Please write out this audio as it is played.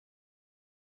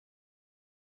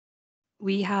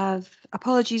We have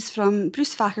apologies from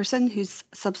Bruce Fackerson, who's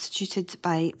substituted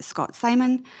by Scott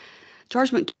Simon.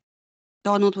 George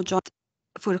MacDonald will join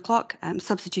at 4 o'clock,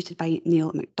 substituted by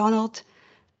Neil MacDonald.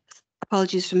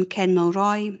 Apologies from Ken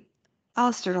Mulroy,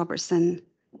 Alistair Robertson,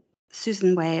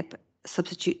 Susan Webb,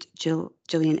 substitute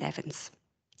Gillian Evans.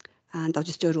 And I'll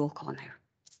just do a roll call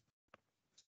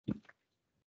now.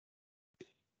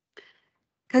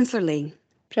 Councillor Lane.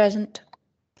 Present.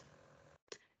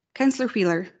 Councillor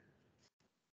Wheeler.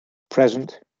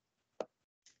 Present.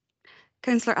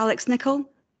 Councillor Alex Nicholl.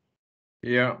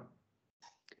 Here.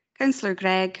 Councillor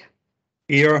Gregg.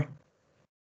 Here.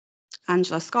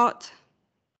 Angela Scott.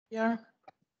 Here.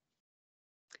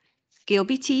 Gail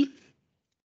Beattie.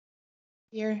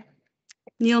 Here.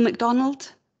 Neil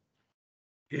MacDonald.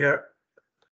 Here.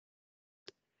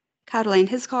 Caroline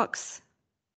Hiscox.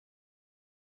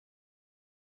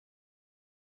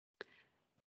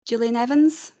 Gillian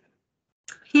Evans.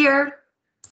 Here.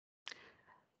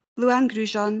 Luann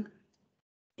Grujon.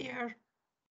 Here.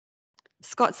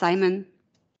 Scott Simon.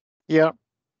 Here.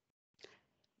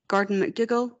 Gordon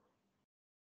McDougall.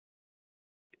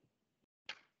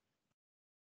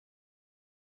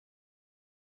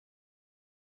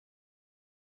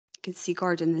 You can see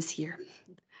Gordon is here.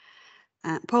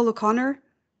 Paul O'Connor.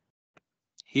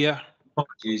 Here.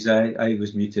 Apologies, I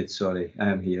was muted, sorry. I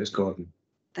am here, it's Gordon.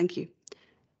 Thank you.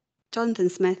 Jonathan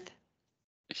Smith.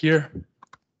 Here.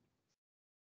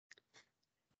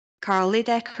 Carl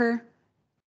Ladecker.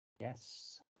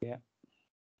 Yes. Yeah.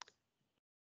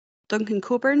 Duncan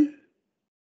Coburn.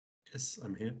 Yes,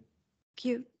 I'm here. Thank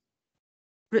you.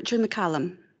 Richard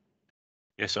McCallum.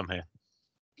 Yes, I'm here.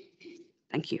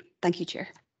 Thank you. Thank you, Chair.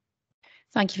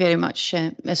 Thank you very much,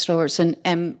 Ms Robertson.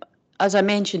 As I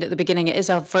mentioned at the beginning, it is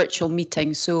a virtual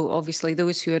meeting, so obviously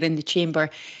those who are in the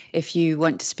chamber, if you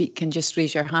want to speak, can just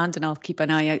raise your hand and I'll keep an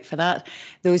eye out for that.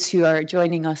 Those who are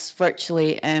joining us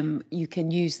virtually, you can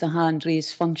use the hand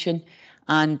raise function,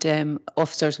 and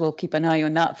officers will keep an eye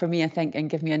on that for me, I think,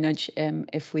 and give me a nudge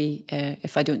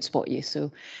if I don't spot you.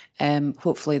 So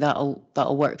hopefully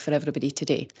that'll work for everybody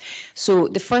today. So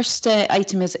the first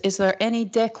item is there any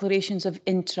declarations of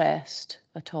interest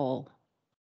at all?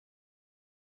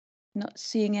 Not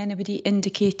seeing anybody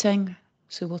indicating,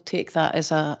 so we'll take that as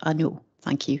a no.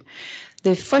 Thank you.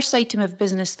 The first item of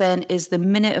business then is the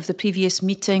minute of the previous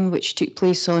meeting, which took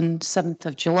place on 7th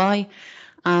of July,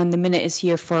 and the minute is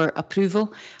here for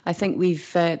approval. I think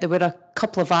there were a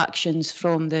couple of actions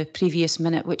from the previous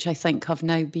minute, which I think have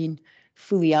now been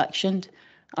fully actioned.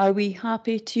 Are we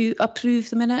happy to approve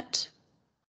the minute?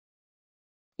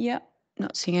 Yeah,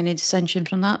 not seeing any dissension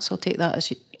from that, so I'll take that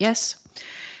as yes.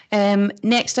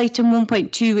 Next item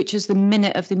 1.2, which is the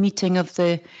minute of the meeting of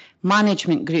the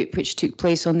management group, which took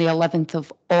place on the 11th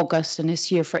of August and is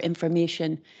here for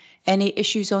information. Any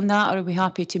issues on that, or are we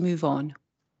happy to move on?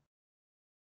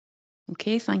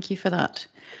 Okay, thank you for that.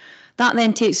 That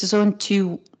then takes us on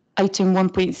to item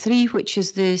 1.3, which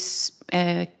is this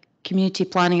Community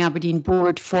Planning Aberdeen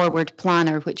Board Forward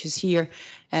Planner, which is here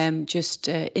just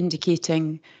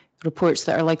indicating reports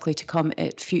that are likely to come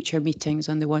at future meetings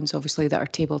and the ones obviously that are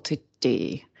tabled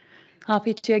today.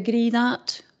 Happy to agree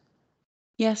that?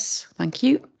 Yes, thank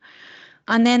you.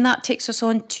 And then that takes us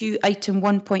on to item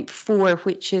 1.4,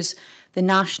 which is the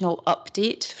national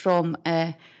update from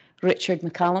Richard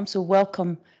McCallum. So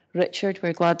welcome, Richard.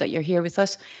 We're glad that you're here with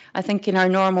us. I think in our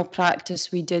normal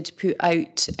practice, we did put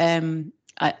out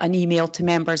an email to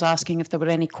members asking if there were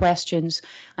any questions,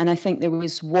 and I think there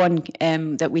was one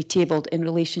that we tabled in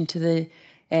relation to the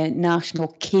National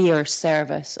Care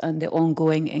Service and the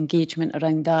ongoing engagement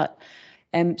around that.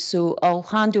 So I'll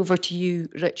hand over to you,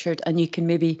 Richard, and you can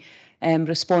maybe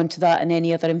respond to that and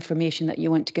any other information that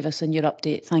you want to give us in your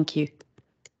update. Thank you.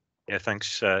 Yeah,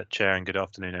 thanks, Chair, and good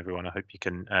afternoon, everyone. I hope you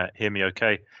can hear me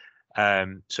okay.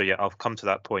 So yeah, I'll come to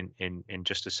that point in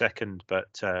just a second,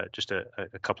 but just a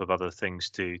couple of other things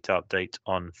to update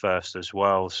on first as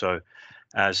well. So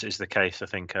as is the case, I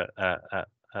think at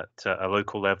a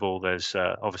local level, there's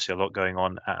obviously a lot going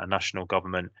on at a national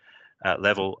government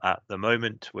level at the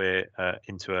moment. We're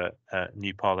into a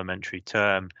new parliamentary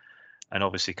term, and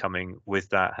obviously coming with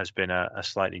that has been a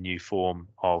slightly new form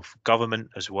of government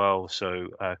as well. So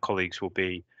colleagues will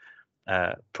be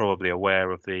probably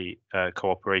aware of the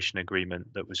cooperation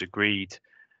agreement that was agreed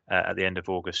at the end of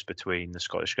August between the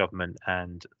Scottish Government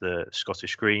and the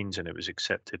Scottish Greens, and it was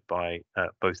accepted by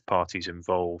both parties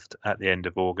involved at the end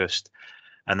of August.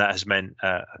 And that has meant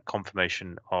a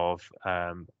confirmation of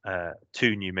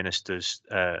two new ministers,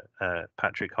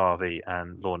 Patrick Harvey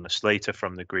and Lorna Slater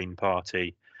from the Green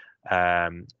Party,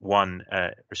 one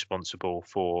responsible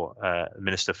for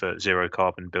Minister for Zero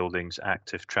Carbon Buildings,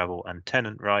 Active Travel and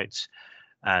Tenant Rights,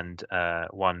 and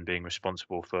one being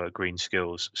responsible for green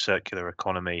skills, circular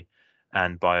economy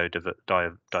and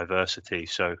biodiversity.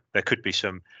 So there could be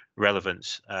some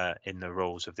relevance in the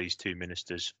roles of these two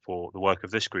ministers for the work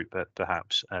of this group, but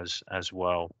perhaps as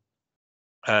well.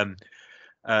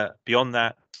 Beyond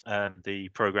that, the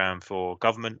programme for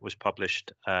government was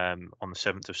published on the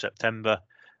 7th of September.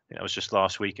 I think that was just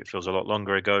last week. It feels a lot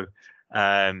longer ago.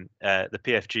 The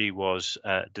PFG was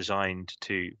designed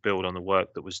to build on the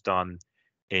work that was done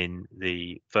in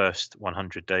the first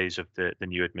 100 days of the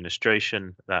new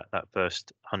administration. That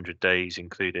first 100 days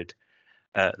included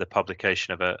the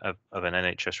publication of an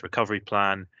NHS recovery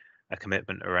plan, a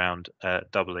commitment around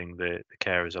doubling the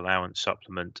carers allowance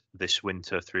supplement this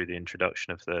winter through the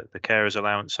introduction of the carers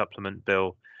allowance supplement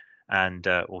bill, and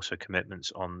also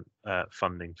commitments on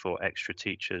funding for extra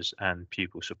teachers and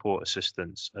pupil support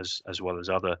assistants, as well as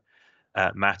other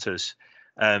matters.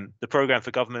 The programme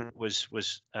for government was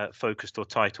focused or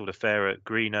titled A Fairer,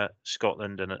 Greener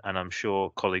Scotland, and I'm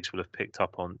sure colleagues will have picked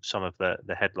up on some of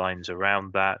the headlines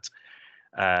around that.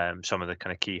 Some of the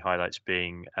kind of key highlights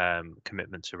being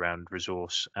commitments around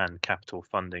resource and capital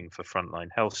funding for frontline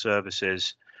health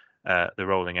services, the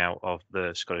rolling out of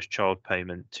the Scottish Child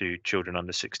Payment to children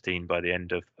under 16 by the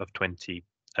end of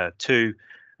 22,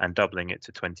 and doubling it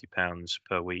to £20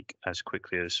 per week as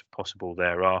quickly as possible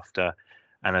thereafter,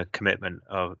 and a commitment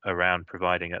around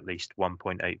providing at least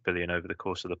 1.8 billion over the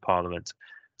course of the Parliament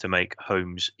to make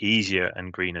homes easier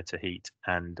and greener to heat,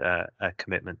 and a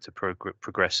commitment to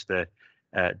progress the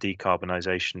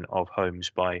decarbonisation of homes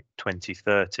by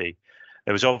 2030.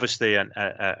 There was obviously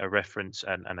a reference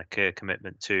and a clear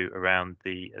commitment to around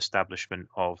the establishment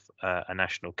of a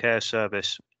national care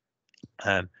service,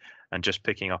 and just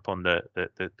picking up on the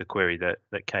query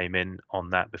that came in on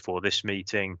that before this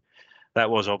meeting. That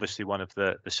was obviously one of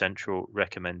the central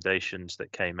recommendations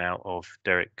that came out of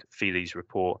Derek Feely's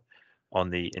report on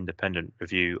the independent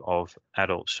review of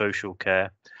adult social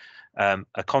care.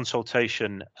 A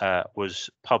consultation was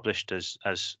published,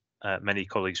 as many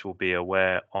colleagues will be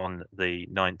aware, on the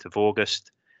 9th of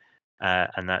August,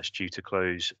 and that's due to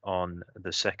close on the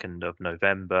 2nd of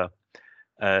November.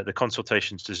 The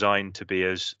consultation is designed to be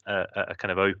as a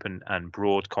kind of open and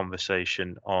broad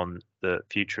conversation on the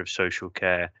future of social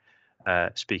care,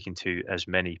 speaking to as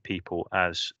many people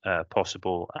as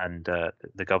possible, and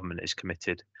the government is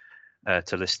committed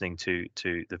to listening to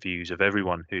the views of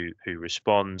everyone who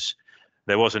responds.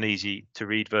 There was an easy to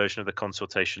read version of the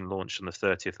consultation launched on the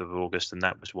 30th of August, and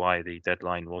that was why the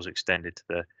deadline was extended to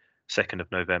the 2nd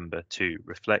of November to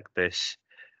reflect this.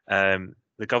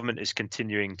 The government is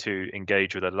continuing to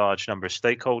engage with a large number of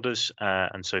stakeholders,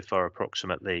 and so far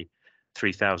approximately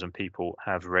 3,000 people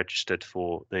have registered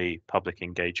for the public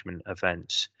engagement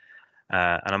events.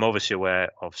 And I'm obviously aware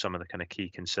of some of the kind of key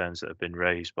concerns that have been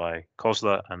raised by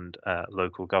COSLA and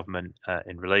local government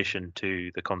in relation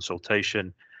to the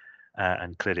consultation.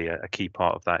 And clearly a key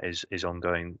part of that is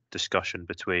ongoing discussion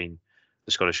between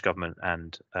the Scottish Government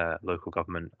and local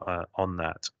government on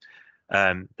that.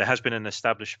 There has been an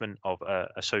establishment of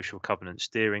a social covenant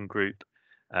steering group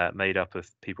made up of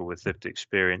people with lived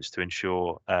experience to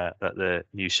ensure that the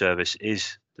new service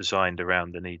is designed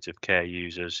around the needs of care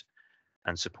users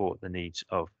and support the needs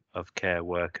of care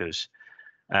workers.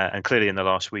 And clearly in the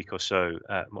last week or so,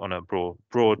 on a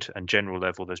broad and general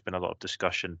level, there's been a lot of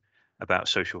discussion about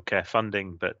social care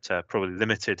funding, but probably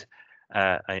limited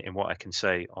in what I can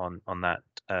say on that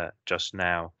just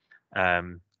now.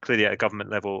 Clearly at a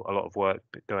government level, a lot of work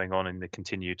going on in the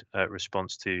continued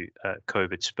response to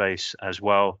COVID space as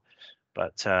well.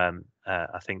 But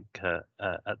I think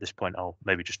at this point, I'll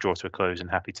maybe just draw to a close,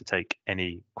 and happy to take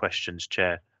any questions,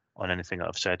 Chair, on anything that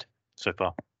I've said so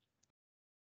far.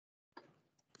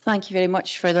 Thank you very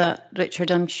much for that, Richard.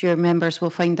 I'm sure members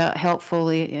will find that helpful,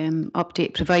 the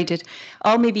update provided.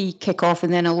 I'll maybe kick off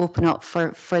and then I'll open up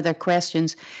for further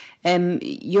questions.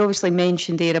 You obviously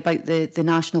mentioned there about the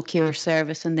National Care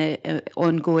Service and the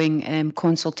ongoing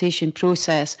consultation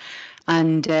process,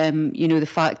 and the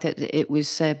fact that it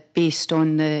was based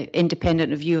on the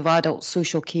independent review of adult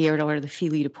social care, or the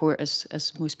Feely report,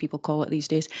 as most people call it these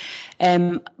days.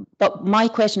 But my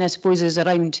question, I suppose, is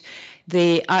around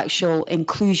the actual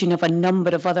inclusion of a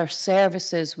number of other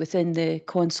services within the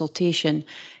consultation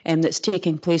that's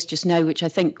taking place just now, which I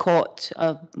think caught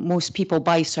most people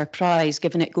by surprise,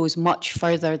 given it goes much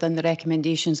further than the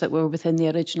recommendations that were within the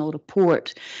original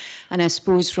report. And I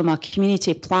suppose from a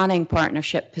community planning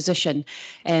partnership position,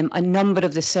 a number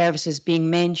of the services being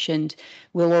mentioned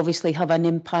will obviously have an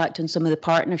impact on some of the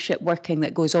partnership working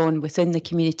that goes on within the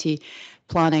community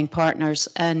planning partners.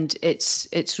 And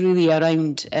it's really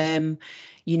around,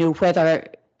 whether,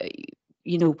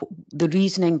 the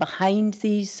reasoning behind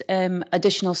these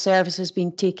additional services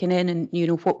being taken in, and,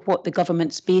 what the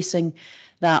government's basing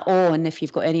that on, if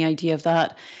you've got any idea of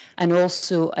that. And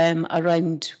also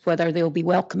around whether they'll be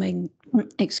welcoming,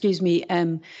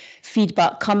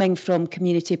 feedback coming from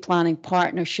community planning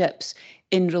partnerships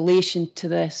in relation to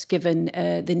this, given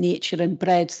the nature and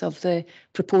breadth of the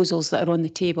proposals that are on the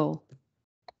table.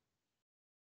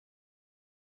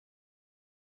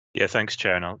 Yeah, thanks,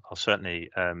 Chair, and I'll certainly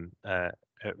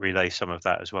relay some of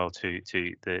that as well to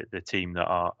the team that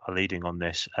are leading on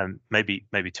this. Maybe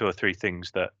 2 or 3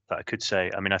 things that I could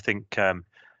say. I mean, I think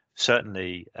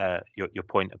certainly your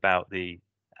point about the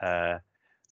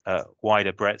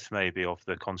wider breadth maybe of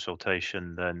the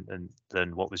consultation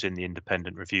than what was in the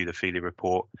independent review, the Feely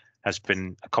report, has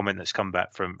been a comment that's come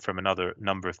back from another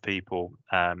number of people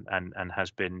and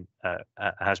has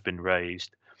been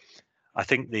raised. I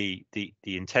think the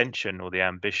intention or the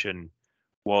ambition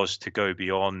was to go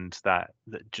beyond that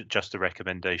just the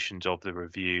recommendations of the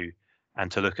review, and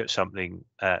to look at something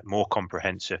more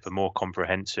comprehensive, a more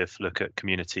comprehensive look at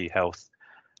community health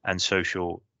and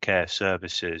social care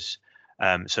services.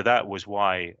 So that was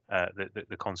why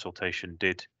the consultation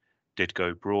did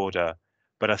go broader.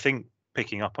 But I think,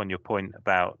 picking up on your point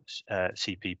about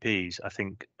CPPs, I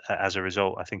think as a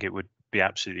result, I think it would be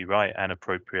absolutely right and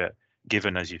appropriate,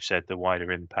 given, as you've said, the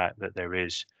wider impact that there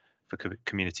is for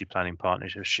community planning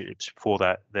partnerships, for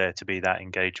there to be that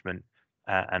engagement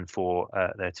and for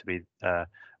there to be a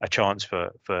chance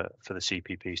for the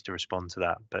CPPs to respond to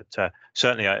that. But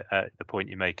certainly the point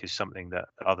you make is something that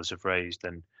others have raised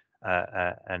and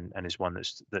is one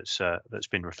that's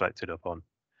been reflected upon.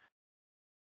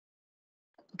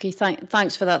 Okay,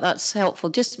 thanks for that. That's helpful.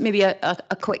 Just maybe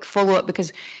a quick follow-up,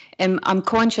 because I'm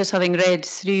conscious, having read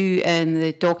through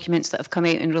the documents that have come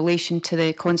out in relation to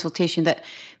the consultation, that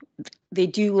they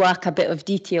do lack a bit of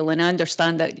detail. And I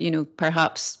understand that,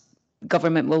 perhaps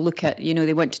government will look at,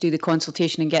 they want to do the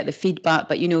consultation and get the feedback,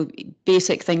 but,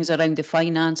 basic things around the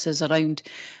finances, around,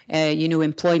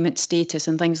 employment status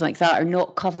and things like that are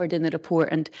not covered in the report.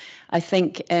 And I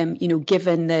think,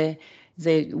 given the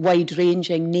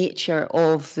wide-ranging nature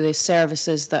of the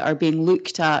services that are being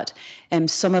looked at,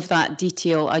 some of that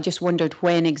detail, I just wondered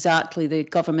when exactly the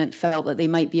government felt that they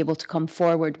might be able to come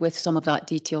forward with some of that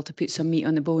detail to put some meat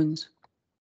on the bones.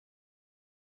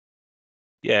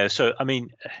 Yeah, so I mean,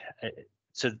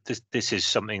 so this is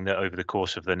something that over the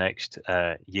course of the next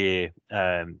year,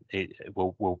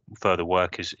 will further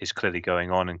work is clearly going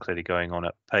on, and clearly going on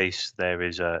at pace. There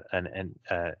is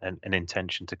an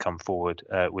intention to come forward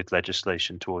with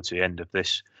legislation towards the end of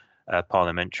this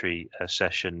parliamentary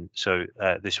session. So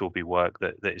this will be work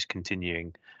that is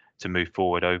continuing to move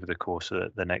forward over the course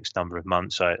of the next number of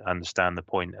months. I understand the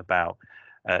point about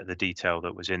the detail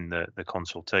that was in the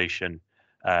consultation.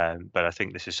 But I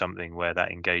think this is something where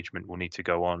that engagement will need to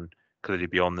go on clearly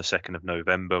beyond the 2nd of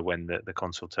November, when the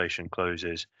consultation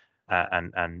closes,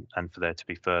 and for there to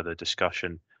be further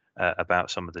discussion about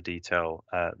some of the detail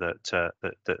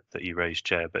that you raised,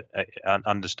 Chair. But I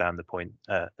understand the point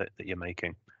that you're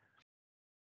making.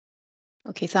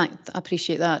 Okay, thanks. I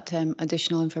appreciate that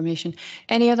additional information.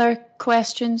 Any other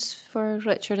questions for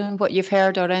Richard on what you've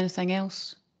heard or anything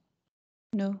else?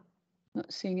 No,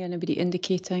 not seeing anybody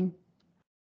indicating.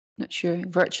 Not sure.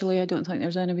 Virtually, I don't think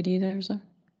there's anybody there, is there?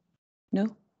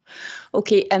 No?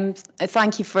 Okay,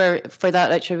 thank you for that,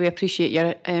 Richard. We appreciate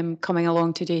your coming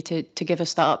along today to give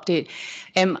us that update.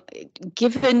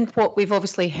 Given what we've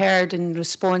obviously heard in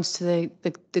response to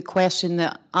the question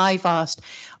that I've asked,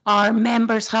 are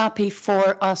members happy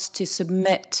for us to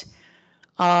submit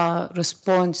a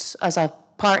response as a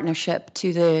partnership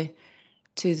to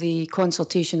the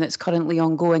consultation that's currently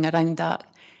ongoing around that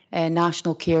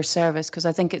National Care Service? Because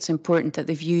I think it's important that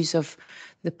the views of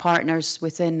the partners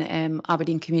within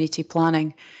Aberdeen Community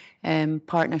Planning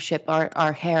Partnership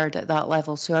are heard at that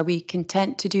level. So are we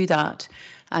content to do that?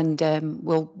 And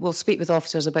we'll speak with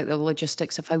officers about the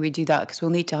logistics of how we do that, because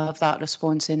we'll need to have that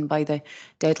response in by the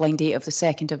deadline date of the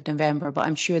 2nd of November. But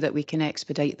I'm sure that we can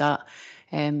expedite that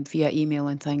via email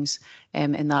and things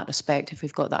in that respect if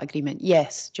we've got that agreement.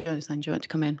 Yes, Jonathan, do you want to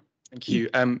come in? Thank you.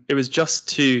 It was just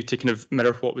to kind of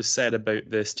mirror what was said about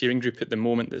the steering group at the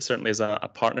moment, that certainly as a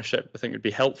partnership I think would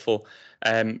be helpful.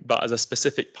 But as a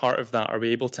specific part of that, are we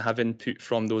able to have input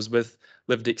from those with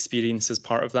lived experience as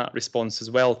part of that response as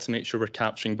well, to make sure we're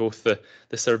capturing both the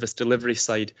service delivery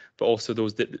side, but also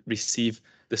those that receive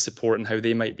the support and how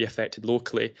they might be affected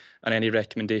locally, and any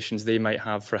recommendations they might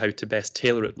have for how to best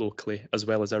tailor it locally, as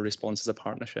well as our response as a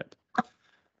partnership?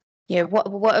 Yeah,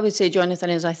 what I would say, Jonathan,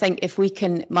 is I think if we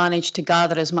can manage to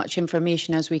gather as much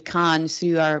information as we can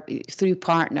through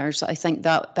partners, I think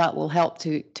that will help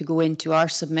to go into our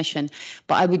submission.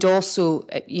 But I would also,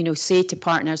 say to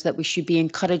partners that we should be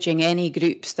encouraging any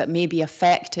groups that may be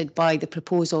affected by the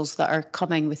proposals that are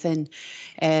coming within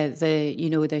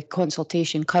the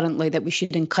consultation currently, that we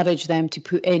should encourage them to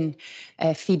put in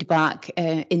feedback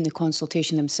in the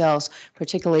consultation themselves,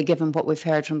 particularly given what we've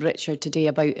heard from Richard today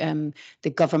about the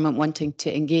government wanting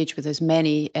to engage with as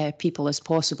many people as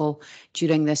possible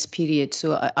during this period.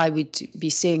 So I would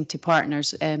be saying to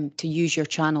partners to use your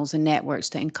channels and networks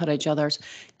to encourage others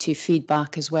to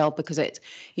feedback as well, because it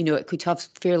could have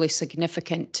fairly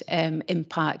significant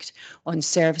impact on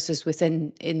services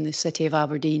within the city of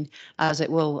Aberdeen, as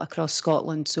it will across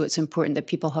Scotland. So it's important that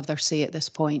people have their say at this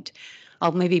point.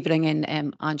 I'll maybe bring in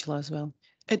Angela as well.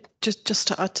 Just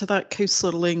to add to that,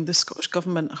 Councillor Ling, the Scottish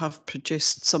Government have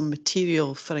produced some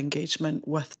material for engagement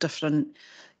with different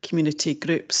community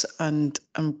groups, and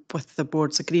with the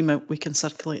board's agreement, we can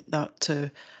circulate that to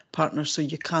partners, so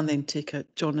you can then take it,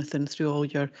 Jonathan, through all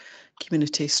your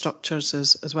community structures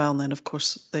as well. And then, of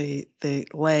course, the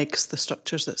legs, the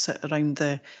structures that sit around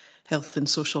the health and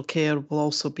social care, will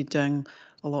also be doing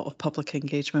a lot of public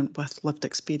engagement with lived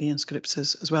experience groups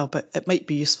as well. But it might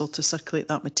be useful to circulate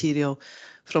that material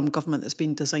from government that's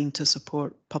been designed to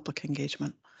support public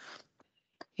engagement.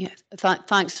 Yeah,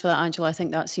 thanks for that, Angela. I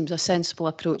think that seems a sensible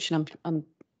approach, and I'm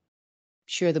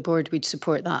sure the board would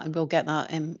support that, and we'll get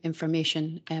that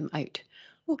information out.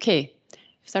 Okay,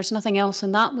 if there's nothing else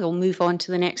on that, we'll move on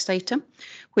to the next item,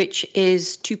 which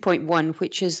is 2.1,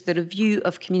 which is the review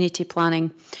of community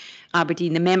planning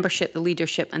Aberdeen, the membership, the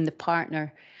leadership and the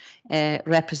partner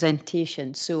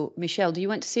representation. So Michelle, do you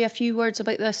want to say a few words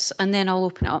about this, and then I'll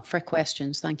open it up for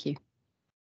questions? Thank you.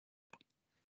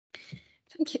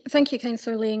 Thank you,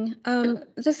 Councillor Ling.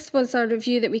 This was a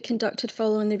review that we conducted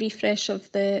following the refresh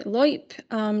of the LOIP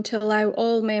to allow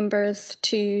all members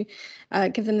to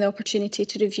give them the opportunity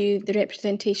to review the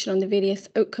representation on the various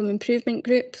outcome improvement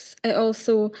groups. It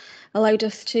also allowed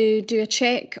us to do a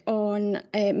check on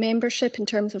membership in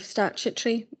terms of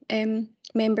statutory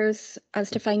members as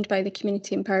defined by the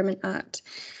Community Empowerment Act.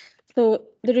 So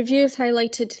the review has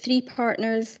highlighted 3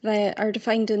 partners that are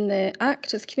defined in the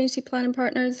Act as community planning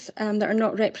partners that are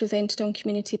not represented on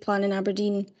Community Plan in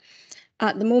Aberdeen.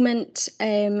 At the moment,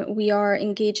 we are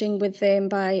engaging with them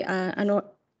by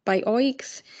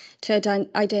OIGs to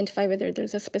identify whether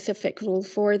there's a specific role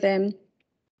for them.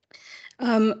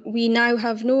 We now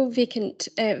have no vacant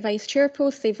vice chair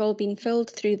posts. They've all been filled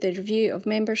through the review of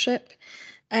membership.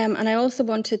 And I also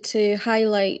wanted to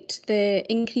highlight the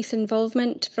increased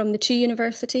involvement from the 2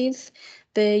 universities.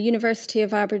 The University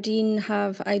of Aberdeen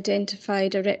have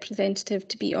identified a representative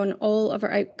to be on all of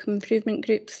our outcome improvement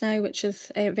groups now, which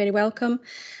is very welcome.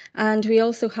 And we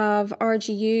also have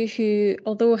RGU, who,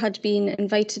 although had been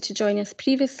invited to join us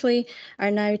previously,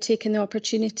 are now taking the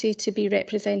opportunity to be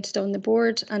represented on the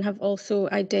board, and have also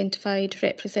identified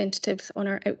representatives on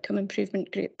our outcome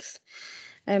improvement groups.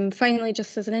 Finally,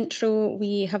 just as an intro,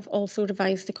 we have also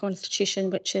revised the Constitution,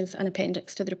 which is an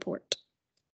appendix to the report.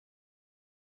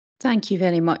 Thank you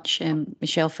very much,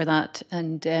 Michelle, for that.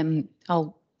 And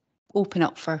I'll open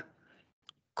up for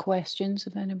questions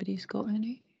if anybody's got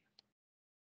any.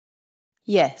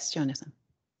 Yes, Jonathan.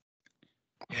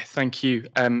 Yeah, thank you.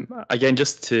 Again,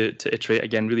 just to iterate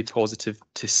again, really positive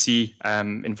to see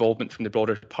involvement from the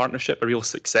broader partnership, a real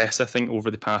success, I think,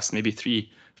 over the past maybe 3-4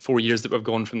 years that we've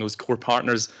gone from those core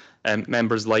partners,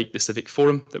 members like the Civic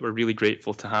Forum, that we're really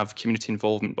grateful to have community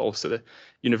involvement, but also the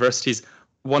universities.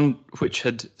 One which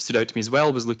had stood out to me as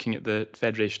well was looking at the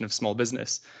Federation of Small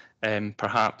Business,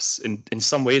 perhaps in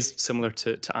some ways similar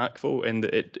to ACFO, in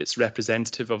that it's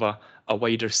representative of a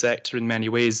wider sector in many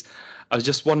ways. I was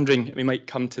just wondering, we might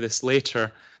come to this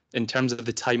later, in terms of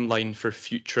the timeline for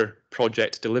future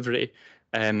project delivery,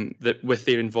 that with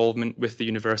their involvement with the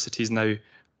universities now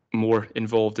more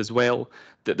involved as well,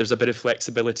 that there's a bit of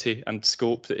flexibility and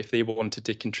scope that if they wanted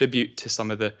to contribute to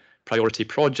some of the priority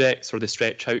projects or the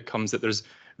stretch outcomes, that there's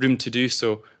room to do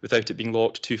so without it being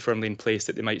locked too firmly in place,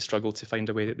 that they might struggle to find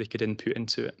a way that they could input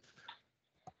into it.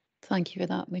 Thank you for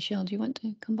that. Michelle, do you want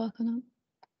to come back on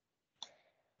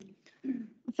that?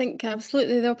 I think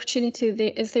absolutely the opportunity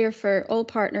is there for all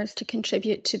partners to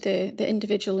contribute to the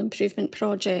individual improvement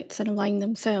projects and align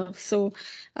themselves. So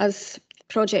as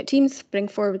project teams bring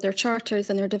forward their charters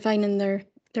and they're defining their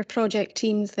project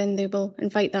teams, then they will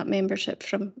invite that membership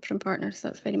from partners.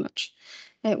 That's very much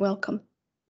welcome.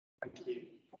 Thank you.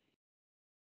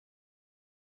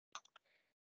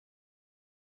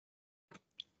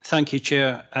 Thank you,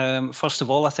 Chair. First of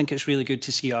all, I think it's really good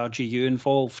to see RGU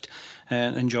involved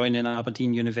and joining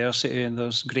Aberdeen University, and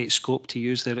there's great scope to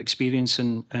use their experience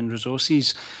and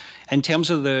resources. In terms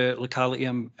of the locality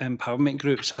empowerment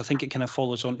groups, I think it kind of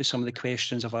follows on to some of the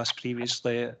questions I've asked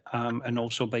previously and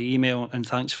also by email, and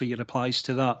thanks for your replies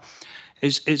to that.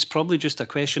 It's probably just a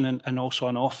question and also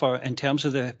an offer in terms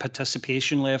of the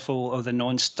participation level of the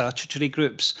non-statutory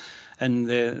groups and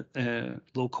the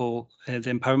local, the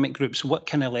empowerment groups. What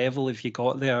kind of level have you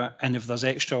got there? And if there's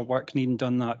extra work needing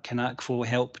done that, can ACFO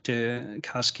help to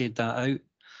cascade that out?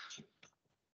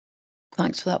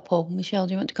 Thanks for that, Paul. Michelle,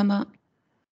 do you want to come back?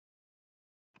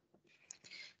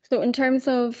 So in terms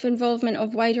of involvement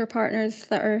of wider partners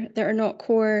that are not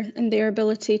core and their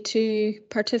ability to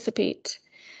participate,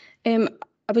 I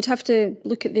would have to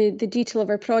look at the detail of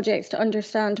our projects to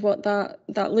understand what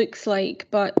that looks like.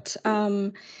 But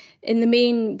in the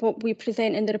main, what we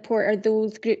present in the report are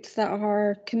those groups that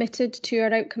are committed to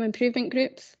our outcome improvement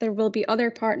groups. There will be other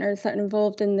partners that are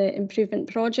involved in the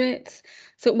improvement projects.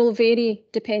 So it will vary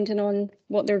depending on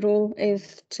what their role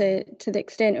is to the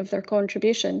extent of their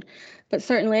contribution. But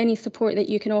certainly any support that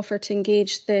you can offer to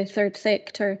engage the third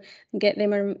sector and get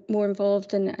them more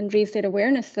involved and raise their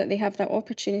awareness that they have that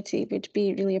opportunity would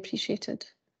be really appreciated.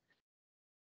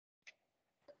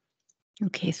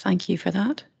 Okay, thank you for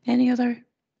that. Any other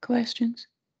questions?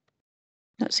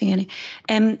 Not seeing any.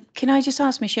 Can I just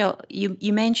ask, Michelle,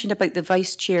 you mentioned about the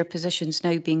vice chair positions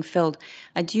now being filled.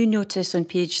 I do notice on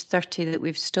page 30 that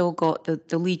we've still got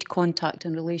the lead contact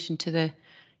in relation to the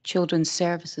Children's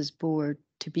Services Board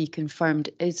to be confirmed.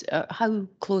 How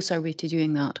close are we to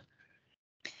doing that?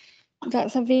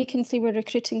 That's a vacancy we're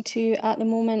recruiting to at the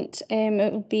moment.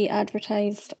 It will be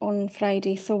advertised on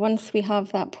Friday. So once we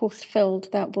have that post filled,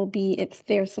 it's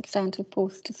their substantive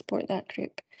post to support that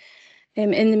group.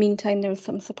 In the meantime, there's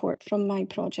some support from my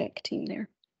project team there.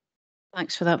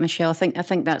 Thanks for that, Michelle. I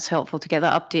think that's helpful to get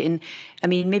that update. And I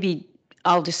mean, maybe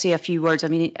I'll just say a few words. I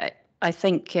mean, I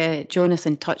think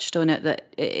Jonathan touched on it, that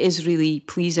it is really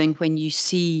pleasing when you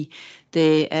see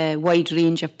the wide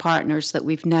range of partners that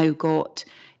we've now got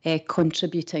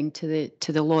contributing to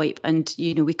the LOIP. And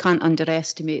we can't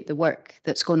underestimate the work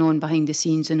that's gone on behind the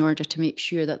scenes in order to make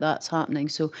sure that that's happening.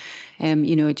 So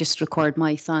I just record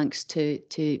my thanks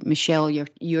to Michelle,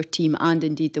 your team, and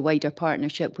indeed the wider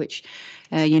partnership, which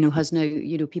has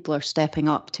now people are stepping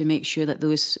up to make sure that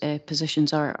those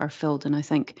positions are filled, and I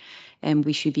think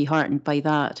we should be heartened by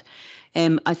that.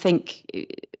 I think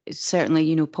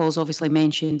certainly, Paul's obviously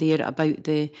mentioned there about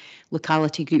the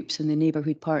locality groups and the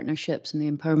neighbourhood partnerships and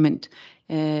the empowerment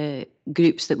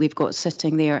groups that we've got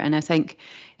sitting there. And I think,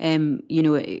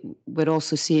 we're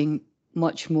also seeing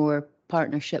much more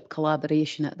partnership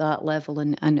collaboration at that level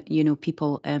and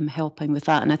people helping with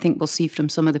that. And I think we'll see from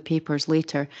some of the papers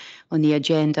later on the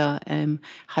agenda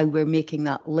how we're making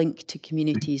that link to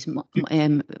communities.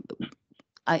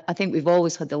 I think we've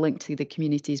always had the link to the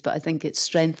communities, but I think it's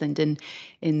strengthened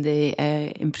in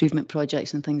the improvement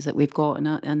projects and things that we've got,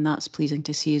 and that's pleasing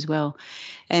to see as well.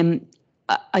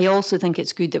 I also think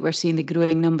it's good that we're seeing the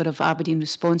growing number of Aberdeen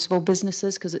responsible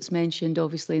businesses, because it's mentioned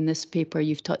obviously in this paper,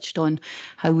 you've touched on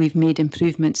how we've made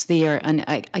improvements there. And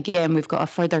again, we've got a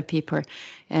further paper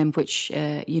which,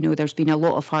 there's been a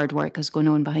lot of hard work has gone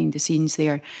on behind the scenes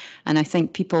there. And I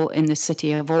think people in the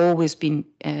city have always been,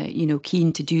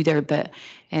 keen to do their bit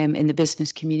in the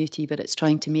business community, but it's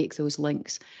trying to make those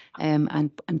links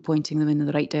and pointing them in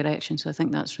the right direction. So I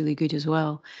think that's really good as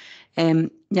well.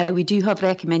 Now, we do have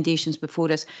recommendations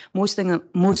before us. Most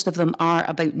of them are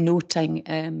about noting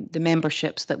the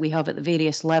memberships that we have at the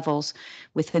various levels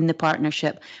within the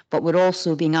partnership, but we're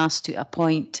also being asked to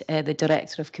appoint the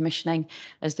Director of Commissioning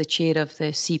as the chair of the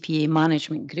CPA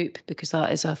management group, because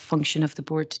that is a function of the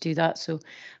board to do that. So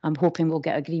I'm hoping we'll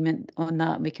get agreement on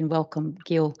that and we can welcome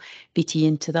Gail Beattie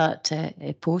into that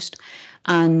post.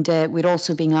 And we're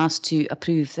also being asked to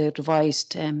approve the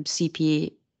revised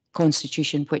CPA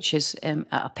constitution, which is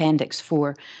Appendix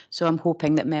 4. So I'm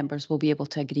hoping that members will be able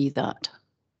to agree that.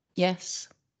 Yes,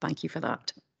 thank you for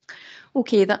that.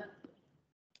 Okay,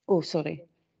 sorry.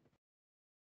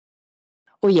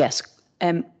 Oh, yes.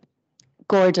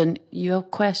 Gordon, you have a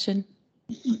question?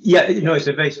 Yeah, it's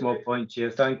a very small point, Chair.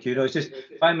 Thank you. It's just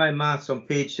by my maths on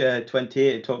page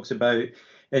 28, it talks about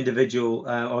individual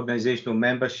organisational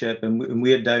membership, and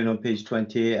we're down on page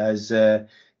 28 as the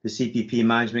CPP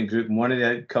management group and one of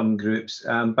the outcome groups.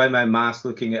 By my maths,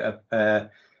 looking at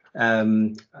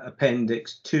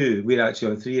Appendix 2, we're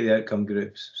actually on 3 of the outcome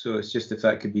groups. So it's just if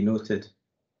that could be noted.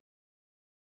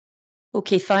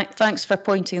 Okay, thanks for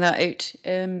pointing that out.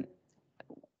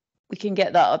 We can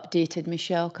get that updated,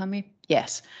 Michelle, can we?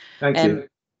 Yes. Thank you.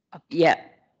 Yeah,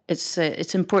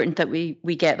 it's important that we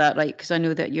get that right, because I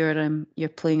know that you're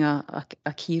playing a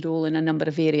key role in a number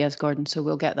of areas, Gordon. So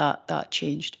we'll get that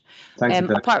changed.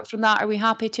 Apart from that, are we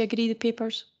happy to agree the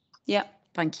papers? Yeah,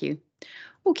 thank you.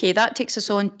 Okay, that takes us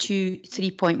on to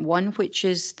 3.1, which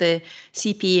is the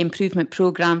CPA improvement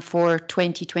programme for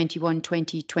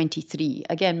 2021-2023.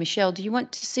 Again, Michelle, do you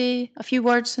want to say a few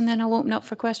words and then I'll open up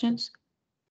for questions?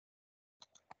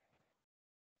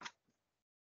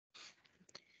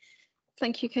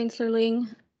 Thank you, Councillor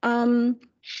Ling. The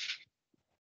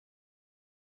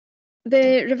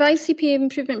revised CPA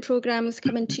improvement programme is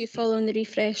coming to you following the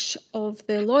refresh of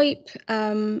the LOIP.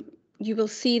 You will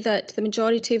see that the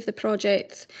majority of the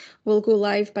projects will go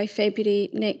live by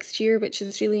February next year, which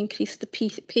has really increased the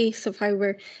pace of how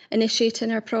we're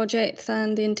initiating our projects.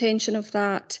 And the intention of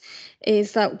that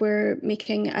is that we're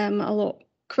making a lot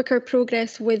quicker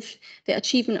progress with the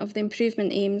achievement of the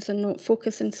improvement aims and not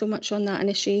focusing so much on that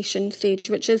initiation stage,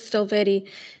 which is still very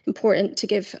important to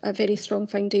give a very strong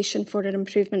foundation for our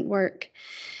improvement work.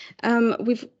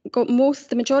 We've got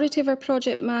the majority of our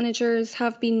project managers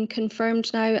have been confirmed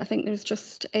now. I think there's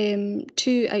just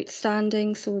 2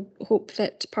 outstanding, so hope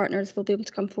that partners will be able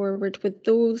to come forward with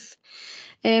those.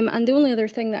 And the only other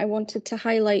thing that I wanted to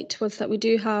highlight was that we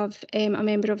do have a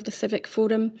member of the Civic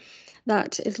Forum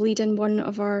that is leading one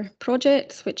of our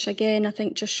projects, which again, I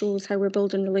think just shows how we're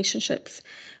building relationships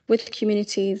with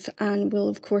communities, and we'll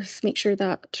of course make sure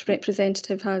that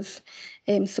representative has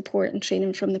support and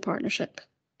training from the partnership.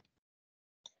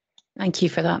 Thank you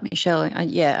for that, Michelle.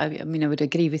 Yeah, I mean, I would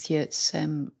agree with you.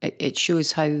 It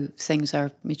shows how things are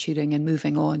maturing and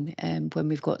moving on when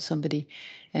we've got somebody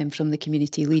from the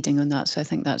community leading on that. So I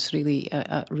think that's really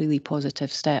a really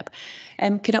positive step.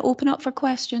 Can I open up for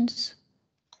questions?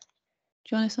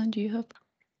 Jonathan, do you have?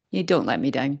 You don't let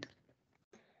me down.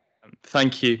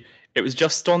 Thank you. It was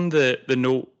just on the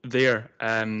note there.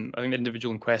 I think the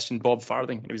individual in question, Bob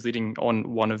Farthing, he was leading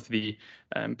on one of the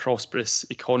prosperous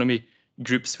economy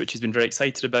groups, which he's been very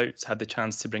excited about. He's had the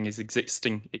chance to bring his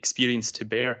existing experience to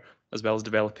bear, as well as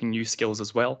developing new skills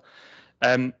as well.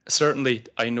 Certainly,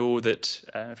 I know that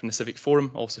from the Civic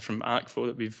Forum, also from ACFO,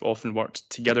 that we've often worked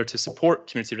together to support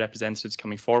community representatives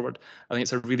coming forward. I think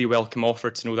it's a really welcome offer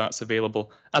to know that's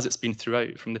available, as it's been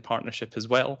throughout from the partnership as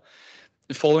well.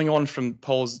 Following on from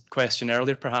Paul's question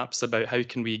earlier, perhaps, about how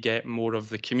can we get more of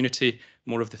the community,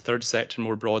 more of the third sector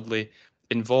more broadly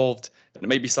involved. It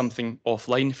might be something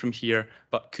offline from here,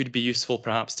 but could be useful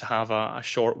perhaps to have a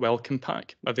short welcome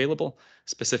pack available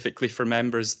specifically for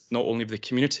members, not only of the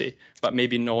community, but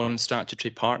maybe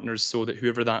non-statutory partners, so that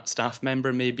whoever that staff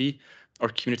member may be or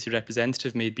community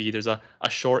representative may be, there's a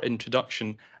short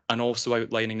introduction and also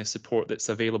outlining the support that's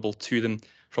available to them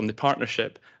from the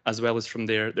partnership, as well as from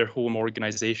their home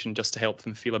organisation, just to help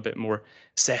them feel a bit more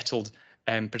settled,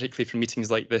 particularly for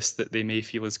meetings like this that they may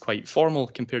feel is quite formal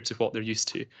compared to what they're used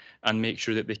to, and make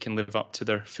sure that they can live up to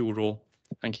their full role.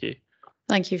 Thank you.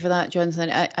 Thank you for that, Jonathan.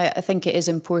 I think it is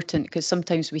important, because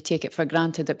sometimes we take it for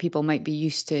granted that people might be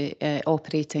used to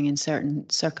operating in certain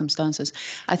circumstances.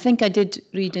 I think I did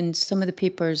read in some of the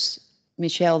papers,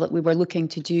 Michelle, that we were looking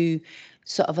to do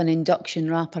sort of an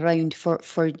induction wrap around for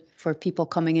people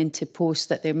coming into posts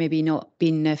that they're maybe not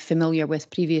been familiar with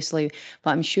previously,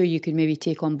 but I'm sure you could maybe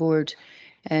take on board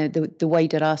the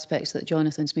wider aspects that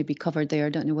Jonathan's maybe covered there. I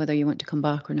don't know whether you want to come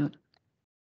back or not.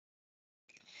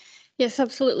 Yes,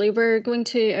 absolutely. We're going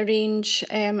to arrange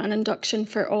an induction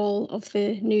for all of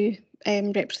the new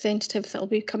representatives that will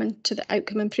be coming to the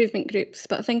outcome improvement groups,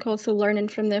 but I think also learning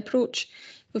from the approach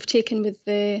we've taken with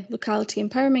the locality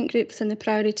empowerment groups and the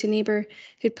priority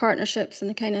neighbourhood partnerships and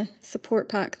the kind of support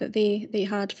pack that they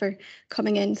had for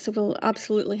coming in. So we'll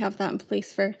absolutely have that in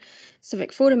place for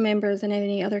Civic Forum members and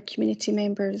any other community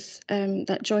members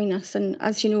that join us. And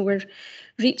as you know, we're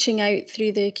reaching out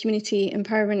through the community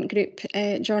empowerment group,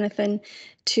 Jonathan,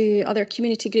 to other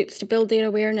community groups to build their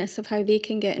awareness of how they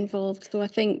can get involved. So I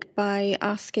think by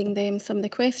asking them some of the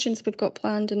questions we've got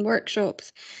planned in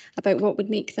workshops about what would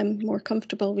make them more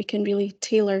comfortable, we can really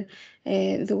tailor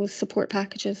those support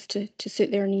packages to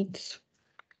suit their needs.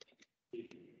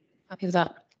 Happy with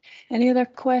that. Any other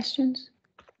questions?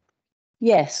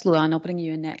 Yes, Luann, I'll bring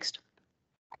you in next.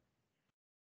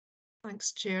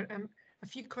 Thanks, Chair. A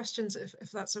few questions,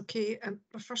 if that's okay.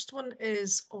 The first one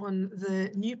is on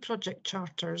the new project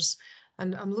charters,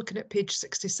 and I'm looking at page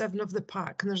 67 of the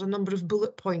pack, and there's a number of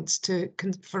bullet points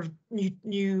for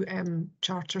new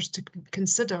charters to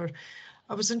consider.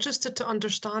 I was interested to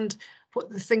understand what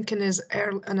the thinking is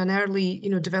in an early,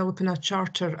 developing a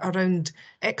charter around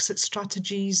exit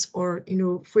strategies, or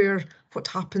what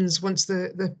happens once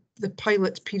the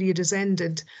pilot period is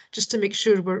ended, just to make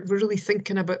sure we're really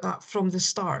thinking about that from the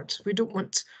start. We don't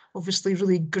want, obviously,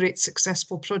 really great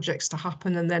successful projects to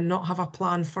happen and then not have a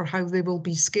plan for how they will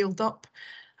be scaled up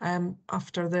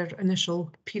after their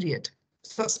initial period.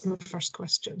 So that's my first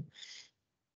question.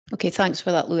 Okay, thanks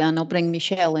for that, Luann. I'll bring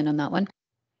Michelle in on that one.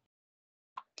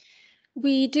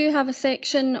 We do have a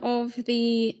section of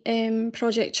the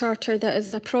project charter that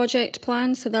is a project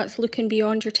plan, so that's looking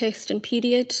beyond your testing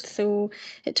period. So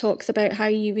it talks about how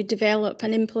you would develop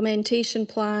an implementation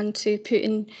plan to put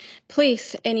in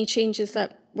place any changes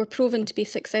that were proven to be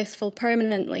successful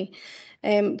permanently.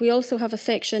 We also have a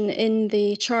section in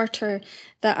the charter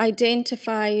that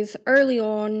identifies early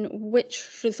on which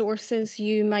resources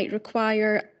you might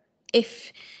require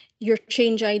if your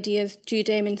change ideas do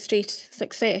demonstrate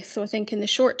success. So I think in the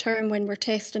short term, when we're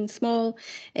testing small,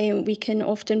 we can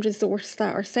often resource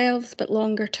that ourselves, but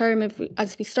longer term,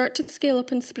 as we start to scale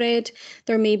up and spread,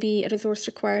 there may be a resource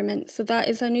requirement. So that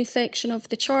is a new section of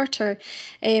the charter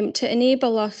to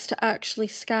enable us to actually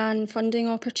scan funding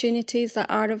opportunities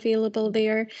that are available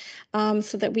there,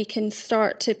 so that we can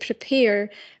start to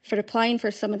prepare for applying for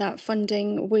some of that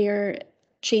funding where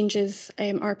changes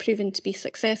are proven to be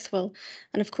successful.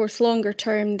 And of course, longer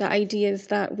term, the idea is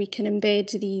that we can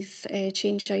embed these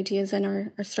change ideas in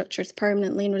our structures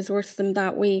permanently and resource them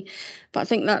that way. But I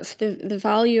think that's the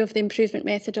value of the improvement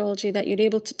methodology, that you're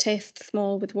able to test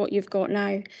small with what you've got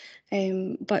now.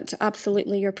 But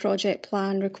absolutely, your project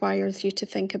plan requires you to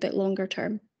think a bit longer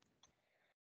term.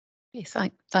 Okay,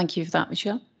 thank you for that,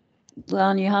 Michelle.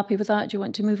 Luann, are you happy with that? Do you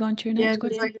want to move on to your next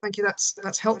question? Thank you.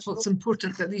 That's helpful. It's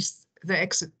important that the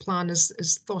exit plan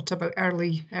is thought about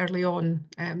early on,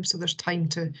 so there's time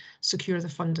to secure the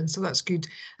funding. So that's good.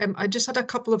 I just had a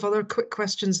couple of other quick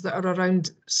questions that are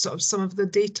around sort of some of the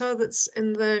data that's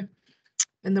in the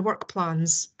work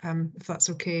plans, if that's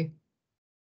okay.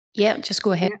 Yeah, just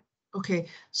go ahead. Yeah. Okay.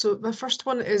 So my first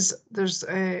one is there's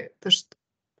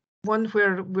one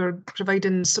where we're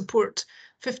providing support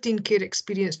 15 care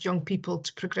experienced young people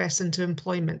to progress into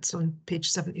employment. So on page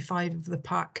 75 of the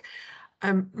pack.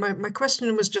 My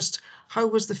question was just, how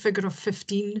was the figure of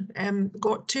 15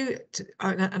 got to?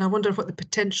 And I wonder what the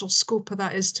potential scope of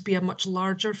that is to be a much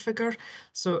larger figure.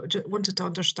 So just wanted to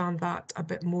understand that a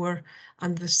bit more.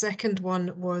 And the second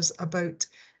one was about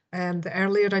the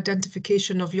earlier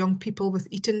identification of young people with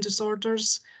eating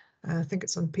disorders. I think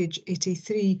it's on page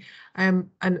 83. And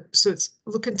so it's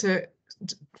looking to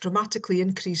dramatically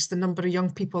increase the number of young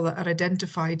people that are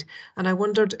identified. And I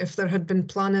wondered if there had been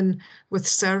planning with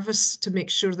service to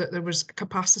make sure that there was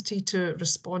capacity to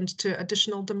respond to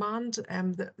additional demand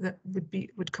that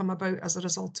would come about as a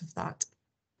result of that.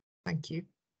 Thank you.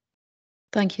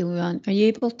 Thank you, Luann. Are you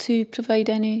able to provide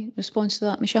any response to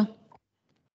that, Michelle?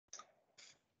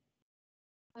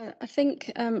 I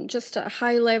think just at a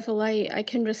high level, I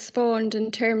can respond in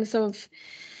terms of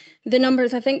the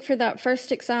numbers. I think for that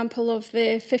first example of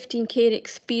the 15 care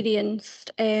experienced,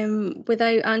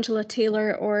 without Angela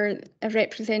Taylor or a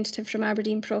representative from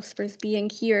Aberdeen Prospers being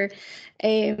here,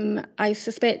 I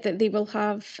suspect that they will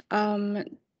have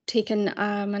taken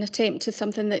an attempt to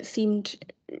something that seemed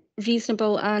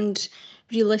reasonable and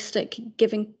realistic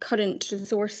given current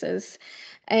resources.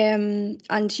 And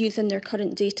using their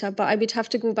current data, but I would have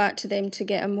to go back to them to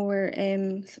get a more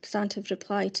substantive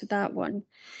reply to that one.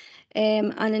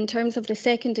 And in terms of the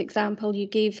second example you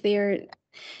gave there,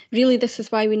 really this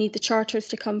is why we need the charters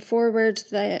to come forward,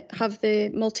 that have the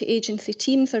multi-agency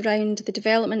teams around the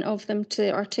development of them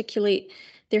to articulate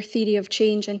their theory of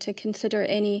change and to consider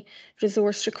any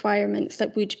resource requirements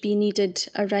that would be needed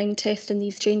around testing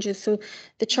these changes. So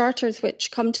the charters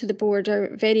which come to the board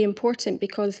are very important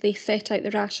because they set out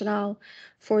the rationale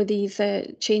for these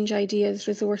change ideas,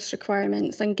 resource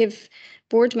requirements, and give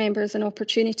board members an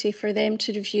opportunity for them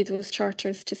to review those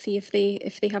charters to see if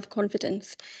they have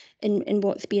confidence in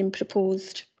what's being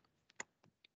proposed.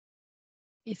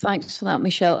 Thanks for that,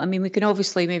 Michelle. I mean, we can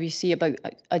obviously maybe see about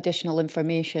additional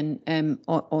information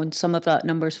on some of that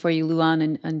numbers for you,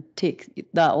 Luann, and take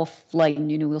that offline.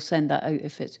 You know, we'll send that out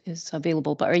if it is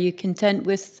available. But are you content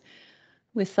with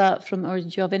that from, or do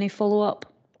you have any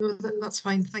follow-up? No, that's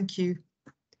fine. Thank you.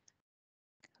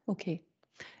 Okay.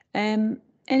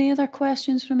 Any other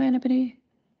questions from anybody?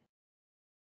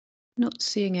 Not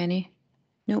seeing any.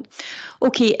 No.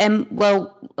 Okay,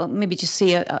 well, I'll maybe just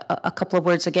say a couple of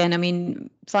words again. I mean,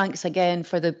 thanks again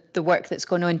for the work that's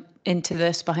gone on into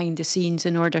this behind the scenes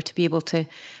in order to be able to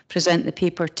present the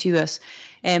paper to us.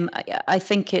 I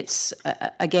think it's,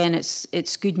 again,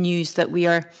 it's good news that we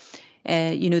are,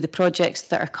 you know, the projects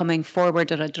that are coming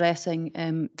forward are addressing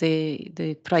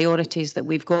the priorities that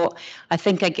we've got. I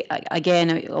think,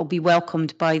 again, it'll be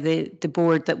welcomed by the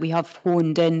board that we have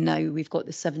honed in now. We've got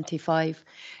the 75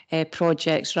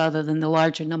 projects rather than the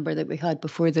larger number that we had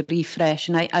before the refresh.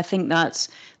 And I think that's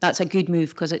a good move,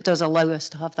 because it does allow us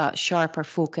to have that sharper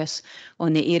focus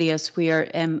on the areas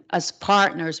where, as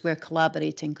partners, we're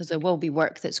collaborating, because there will be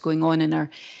work that's going on in our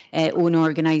own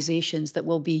organisations that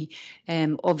will be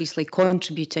obviously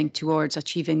contributing towards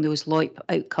achieving those LOIP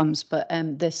outcomes. But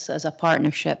this, as a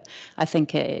partnership, I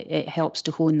think it helps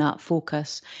to hone that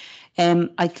focus.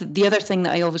 The other thing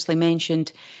that I obviously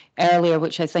mentioned earlier,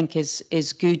 which I think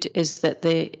is good, is that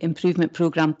the improvement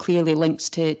programme clearly links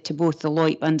to both the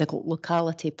LOIP and the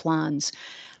locality plans.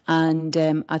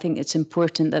 And I think it's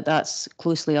important that that's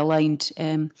closely aligned,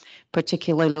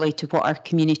 particularly to what our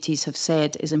communities have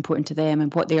said is important to them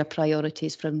and what their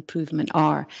priorities for improvement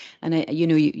are. And you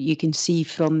know, you can see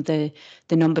from the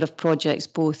number of projects,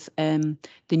 both the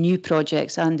new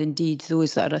projects and indeed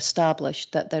those that are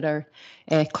established, that there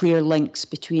are clear links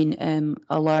between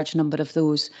a large number of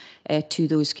those to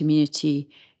those community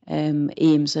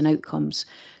aims and outcomes.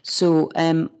 So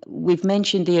we've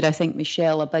mentioned there, I think,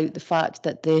 Michelle, about the fact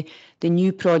that the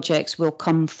new projects will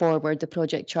come forward, the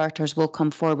project charters will come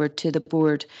forward to the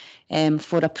board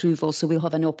for approval. So we'll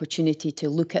have an opportunity to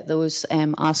look at those,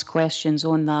 ask questions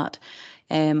on that.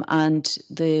 And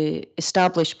the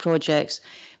established projects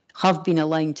have been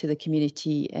aligned to the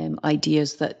community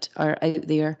ideas that are out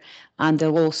there, and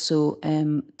they'll also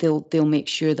they'll make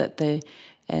sure that the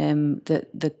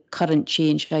current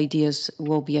change ideas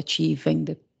will be achieving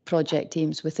the project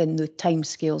aims within the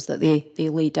timescales that they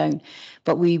lay down.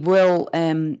 But we will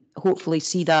hopefully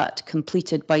see that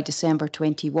completed by December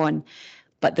 21.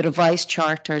 But the revised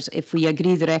charters, if we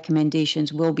agree the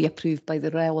recommendations, will be approved by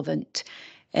the relevant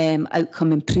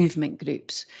outcome improvement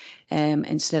groups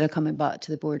instead of coming back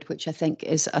to the board, which I think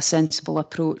is a sensible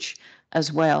approach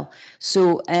as well.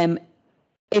 So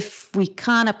if we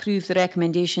can approve the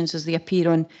recommendations as they appear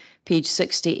on page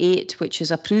 68, which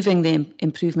is approving the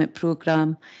improvement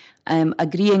programme,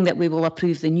 agreeing that we will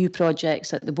approve the new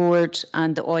projects at the board,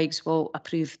 and the OIGs will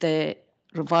approve the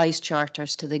revised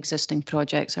charters to the existing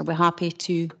projects. Are we happy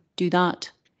to do that?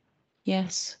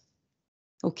 Yes.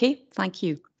 Okay, thank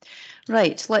you.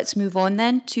 Right, let's move on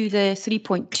then to the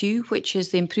 3.2, which is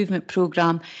the improvement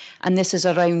programme, and this is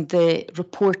around the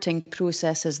reporting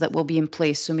processes that will be in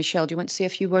place. So Michelle, do you want to say a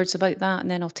few words about that,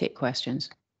 and then I'll take questions?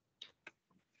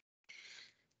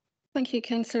 Thank you,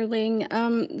 Councillor Ling.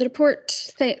 The report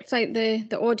sets out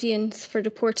the audience for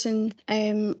reporting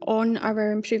on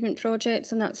our improvement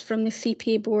projects, and that's from the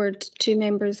CPA board to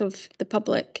members of the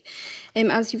public.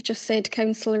 As you've just said,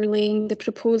 Councillor Ling, the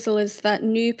proposal is that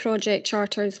new project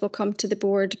charters will come to the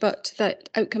board, but that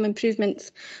outcome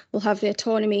improvements will have the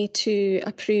autonomy to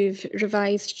approve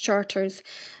revised charters.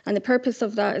 And the purpose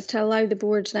of that is to allow the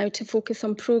board now to focus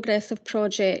on progress of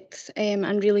projects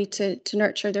and really to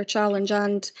nurture their challenge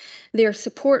and their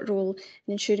support role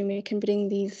in ensuring we can bring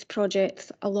these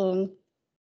projects along.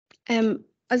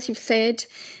 As you've said,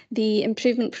 the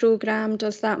improvement programme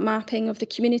does that mapping of the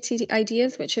community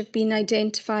ideas which have been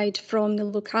identified from the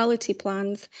locality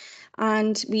plans,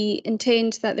 and we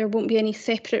intend that there won't be any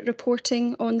separate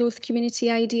reporting on those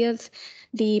community ideas.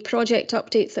 The project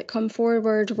updates that come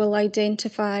forward will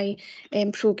identify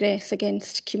progress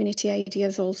against community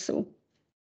ideas also.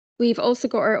 We've also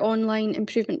got our online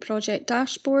improvement project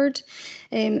dashboard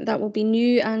that will be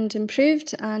new and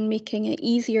improved and making it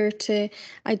easier to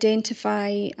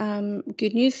identify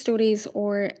good news stories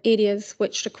or areas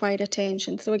which require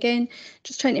attention. So again,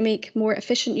 just trying to make more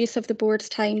efficient use of the board's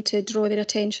time to draw their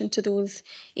attention to those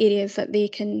areas that they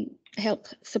can help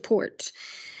support.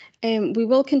 We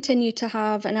will continue to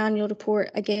have an annual report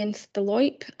against the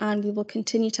LOIP, and we will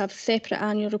continue to have separate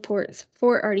annual reports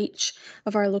for each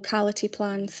of our locality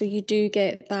plans, so you do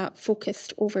get that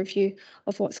focused overview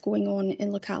of what's going on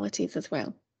in localities as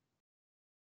well.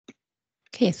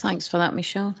 Okay, thanks for that,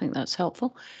 Michelle. I think that's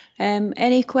helpful.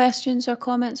 Any questions or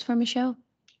comments for Michelle?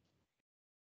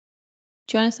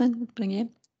 Jonathan, bring you in.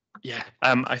 Yeah,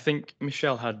 I think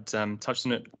Michelle had touched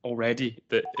on it already,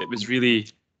 that it was really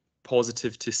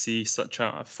positive to see such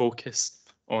a focus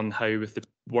on how, with the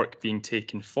work being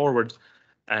taken forward,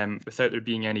 without there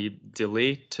being any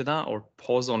delay to that or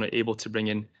pause on it, able to bring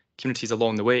in communities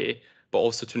along the way, but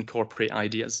also to incorporate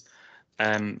ideas.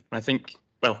 I think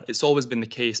well, it's always been the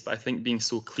case, but I think being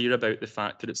so clear about the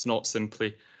fact that it's not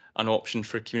simply an option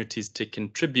for communities to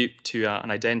contribute to an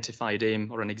identified aim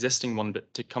or an existing one,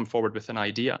 but to come forward with an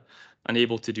idea, and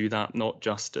able to do that not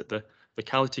just at the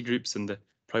locality groups and the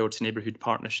priority neighbourhood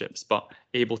partnerships, but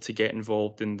able to get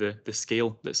involved in the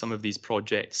scale that some of these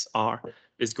projects are,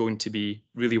 is going to be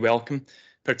really welcome,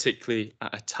 particularly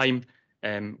at a time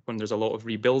when there's a lot of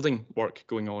rebuilding work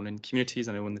going on in communities,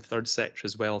 I know in the third sector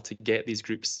as well, to get these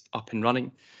groups up and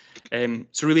running.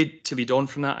 So really to lead on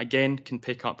from that, again, can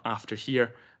pick up after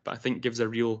here, but I think gives a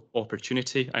real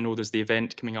opportunity. I know there's the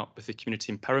event coming up with the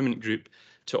Community Empowerment Group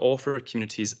to offer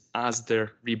communities, as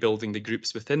they're rebuilding the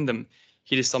groups within them,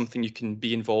 here is something you can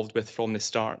be involved with from the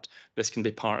start. This can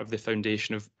be part of the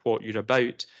foundation of what you're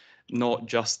about, not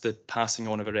just the passing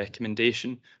on of a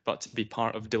recommendation, but to be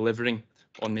part of delivering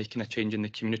on making a change in the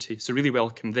community. So really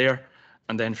welcome there.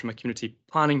 And then from a community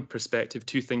planning perspective,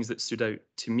 two things that stood out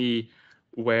to me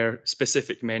were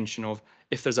specific mention of,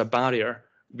 if there's a barrier,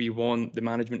 we want the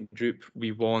management group,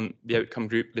 we want the outcome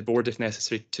group, the board if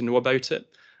necessary, to know about it.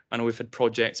 I know we've had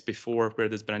projects before where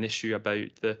there's been an issue about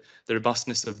the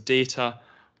robustness of data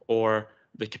or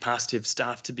the capacity of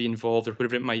staff to be involved or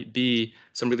whatever it might be.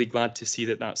 So I'm really glad to see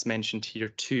that that's mentioned here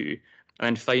too.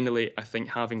 And finally, I think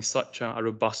having such a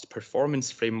robust performance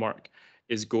framework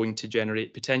is going to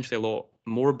generate potentially a lot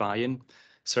more buy-in,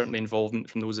 certainly involvement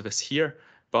from those of us here.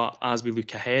 But as we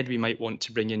look ahead, we might want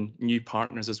to bring in new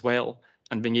partners as well,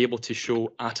 and being able to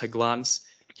show at a glance,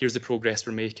 here's the progress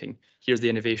we're making, here's the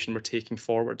innovation we're taking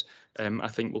forward, I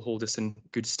think will hold us in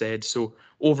good stead. So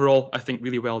overall, I think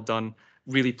really well done.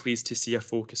 Really pleased to see a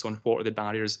focus on what are the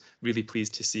barriers, really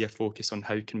pleased to see a focus on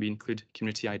how can we include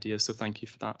community ideas. So thank you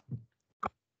for that.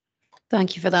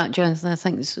 Thank you for that, Jonathan. I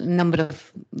think there's a number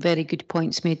of very good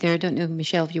points made there. I don't know,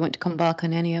 Michelle, if you want to come back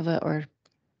on any of it, or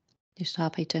just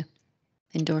happy to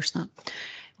endorse that.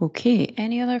 Okay,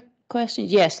 any other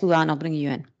questions? Yes, Luann, I'll bring you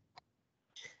in.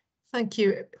 Thank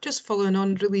you. Just following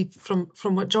on really from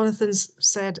what Jonathan's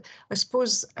said, I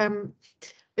suppose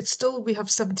it's still, we have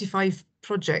 75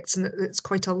 projects and it's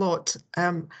quite a lot.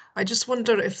 I just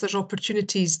wonder if there's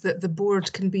opportunities that the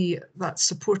board can be that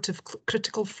supportive,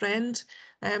 critical friend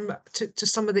to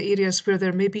some of the areas where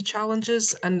there may be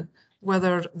challenges, and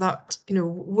whether that,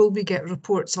 will we get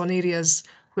reports on areas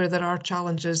where there are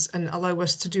challenges and allow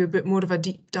us to do a bit more of a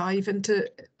deep dive into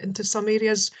some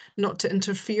areas, not to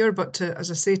interfere, but to,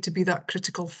 as I say, to be that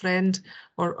critical friend,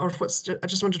 or what's, I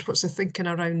just wondered what's the thinking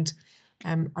around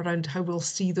how we'll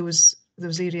see those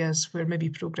areas where maybe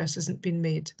progress isn't being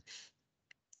made.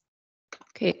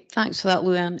 Okay, thanks for that,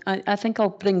 Luann. I think I'll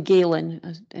bring Gail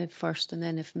in first, and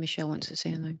then if Michelle wants to say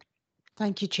anything.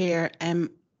 Thank you, Chair.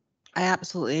 I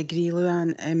absolutely agree,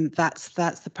 Luann. That's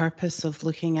the purpose of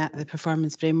looking at the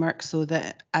performance framework, so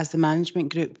that as the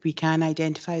management group we can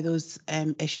identify those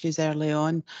issues early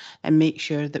on and make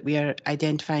sure that we are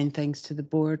identifying things to the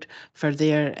board for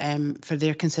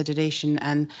their consideration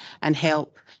and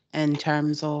help in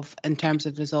terms of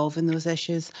resolving those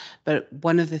issues. But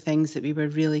one of the things that we were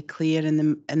really clear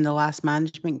in the last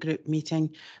management group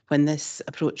meeting when this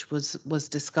approach was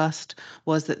discussed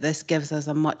was that this gives us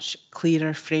a much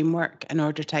clearer framework in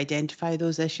order to identify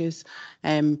those issues,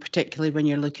 particularly when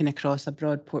you're looking across a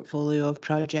broad portfolio of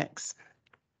projects.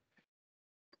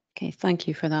 Okay, thank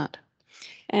you for that.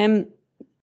 Do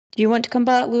you want to come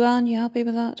back, Luann? You happy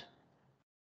with that?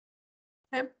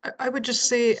 I would just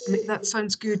say, that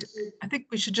sounds good. I think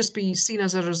we should just be seen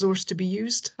as a resource to be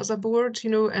used as a board,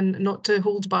 and not to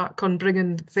hold back on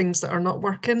bringing things that are not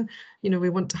working. We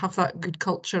want to have that good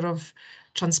culture of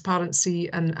transparency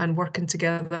and working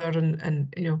together,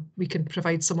 and we can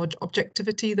provide some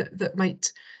objectivity that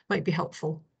might be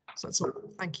helpful. So that's all.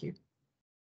 Thank you.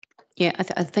 Yeah,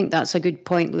 I think that's a good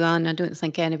point, Luann. I don't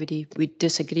think anybody would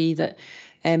disagree that,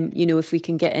 if we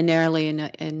can get in early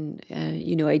and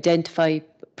identify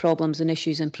problems and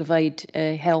issues and provide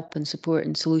help and support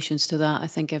and solutions to that, I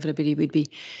think everybody would be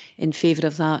in favour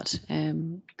of that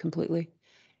completely.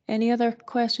 Any other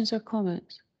questions or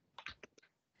comments?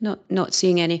 Not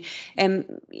seeing any.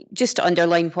 Just to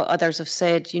underline what others have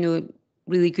said,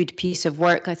 really good piece of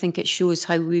work. I think it shows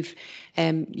how we've,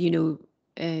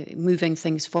 moving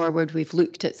things forward. We've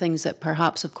looked at things that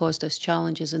perhaps have caused us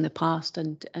challenges in the past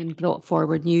and brought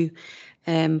forward new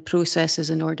processes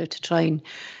in order to try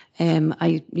and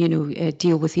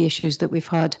deal with the issues that we've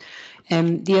had.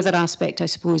 The other aspect, I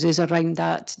suppose, is around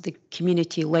the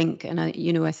community link, and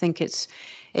I think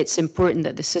it's important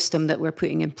that the system that we're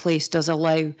putting in place does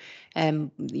allow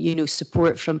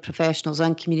support from professionals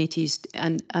and communities,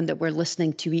 and that we're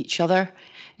listening to each other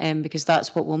because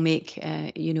that's what will make,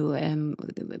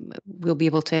 we'll be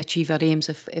able to achieve our aims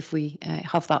if we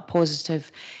have that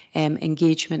positive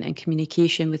engagement and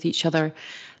communication with each other.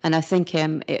 And I think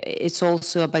it's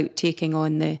also about taking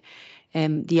on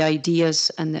the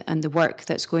ideas and the work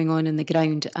that's going on in the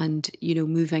ground, and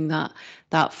moving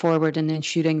that forward and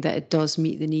ensuring that it does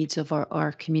meet the needs of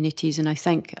our communities. And I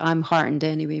think I'm heartened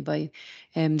anyway by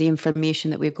the information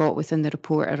that we've got within the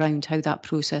report around how that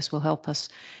process will help us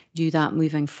do that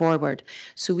moving forward.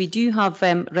 So we do have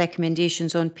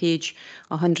recommendations on page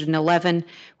 111,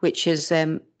 which is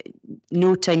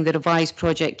noting the revised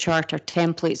project charter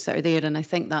templates that are there, and I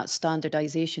think that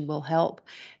standardisation will help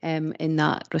in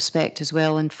that respect as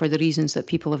well, and for the reasons that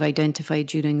people have identified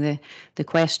during the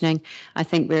questioning. I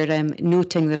think we're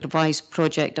noting the revised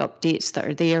project updates that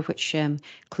are there, which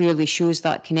clearly shows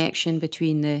that connection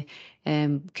between the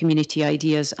community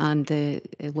ideas and the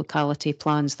locality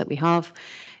plans that we have.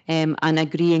 And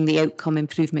agreeing the outcome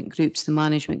improvement groups, the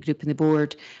management group and the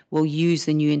board will use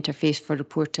the new interface for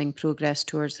reporting progress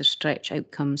towards the stretch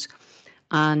outcomes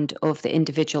and of the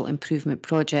individual improvement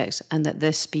projects, and that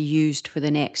this be used for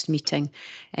the next meeting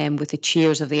with the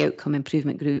chairs of the outcome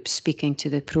improvement groups speaking to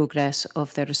the progress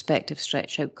of their respective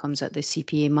stretch outcomes at the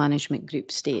CPA management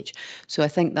group stage. So I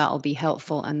think that'll be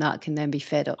helpful, and that can then be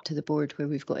fed up to the board where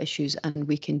we've got issues, and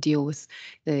we can deal with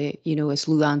the, as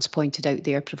Luanne's pointed out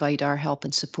there, provide our help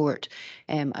and support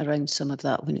around some of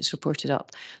that when it's reported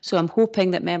up. So I'm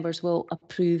hoping that members will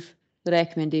approve the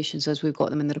recommendations as we've got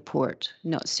them in the report.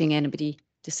 Not seeing anybody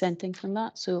dissenting from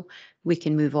that, so we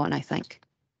can move on, I think.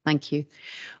 Thank you.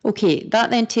 Okay,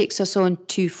 that then takes us on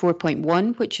to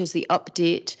 4.1, which is the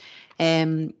update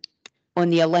on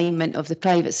the alignment of the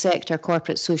private sector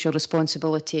corporate social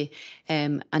responsibility,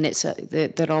 and it's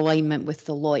their alignment with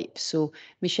the LOIP. So,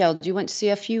 Michelle, do you want to say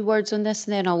a few words on this,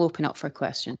 and then I'll open up for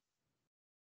questions?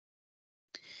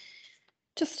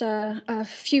 Just a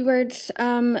few words.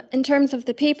 In terms of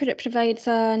the paper, it provides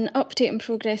an update and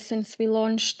progress since we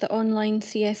launched the online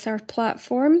CSR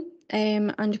platform,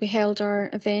 and we held our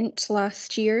event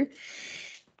last year.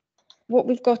 What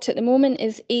we've got at the moment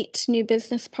is 8 new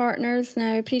business partners.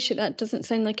 Now, I appreciate that doesn't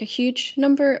sound like a huge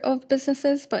number of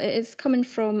businesses, but it is coming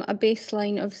from a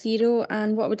baseline of 0.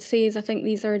 And what I would say is I think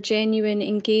these are genuine,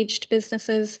 engaged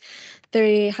businesses.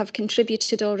 They have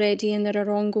contributed already, and there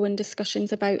are ongoing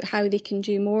discussions about how they can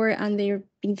do more, and they've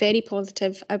been very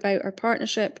positive about our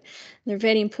partnership. They're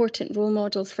very important role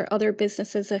models for other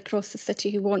businesses across the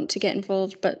city who want to get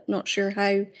involved but not sure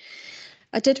how.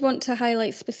 I did want to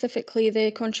highlight specifically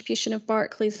the contribution of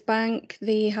Barclays Bank.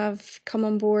 They have come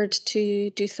on board to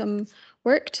do some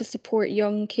work to support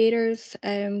young carers,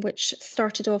 which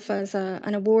started off as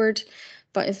an award,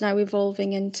 but is now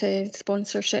evolving into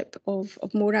sponsorship of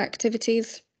more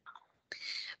activities.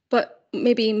 But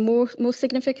maybe most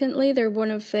significantly, they're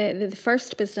one of the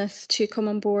first business to come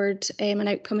on board an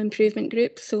outcome improvement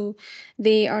group. So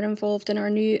they are involved in our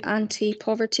new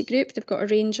anti-poverty group. They've got a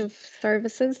range of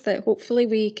services that hopefully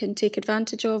we can take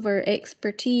advantage of, our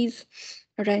expertise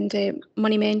around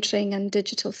money mentoring and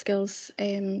digital skills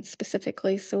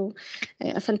specifically. So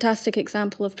a fantastic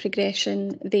example of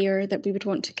progression there that we would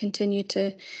want to continue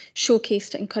to showcase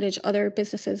to encourage other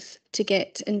businesses to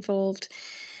get involved.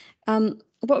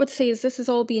 What I would say is this has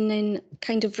all been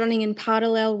running in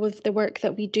parallel with the work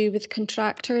that we do with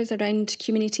contractors around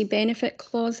community benefit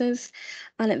clauses.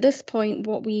 And at this point,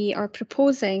 what we are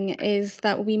proposing is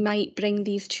that we might bring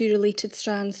these 2 related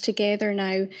strands together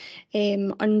now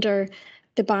under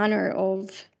the banner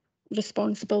of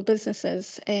responsible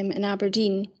businesses in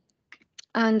Aberdeen.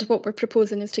 And what we're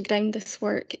proposing is to ground this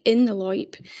work in the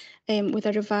LOIP with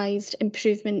a revised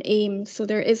improvement aim. So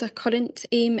there is a current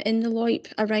aim in the LOIP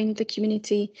around the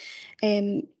community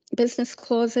business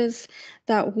clauses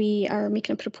that we are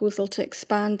making a proposal to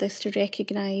expand this to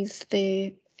recognise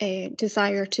the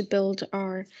desire to build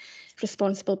our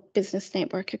responsible business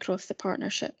network across the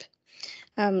partnership.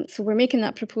 So we're making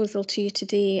that proposal to you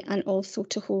today, and also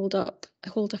to hold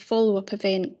a follow-up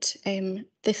event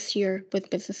this year with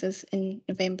businesses in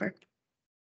November.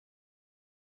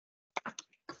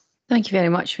 Thank you very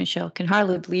much, Michelle. Can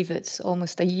hardly believe it's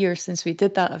almost a year since we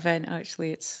did that event.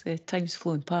 Actually, it's time's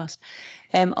flown past.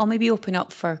 I'll maybe open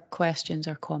up for questions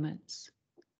or comments.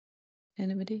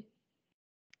 Anybody?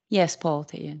 Yes, Paul,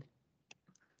 to Ian.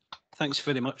 Thanks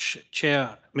very much,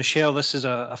 Chair. Michelle, this is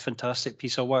a fantastic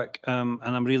piece of work, and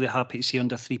I'm really happy to see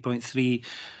under 3.3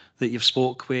 that you've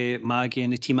spoke with Maggie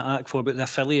and the team at ACFO about the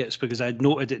affiliates, because I'd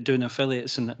noted it doing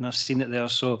affiliates and I've seen it there.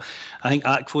 So I think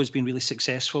ACFO has been really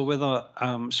successful with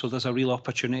that. So there's a real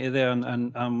opportunity there,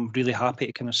 and I'm really happy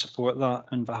to kind of support that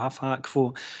on behalf of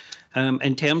ACFO.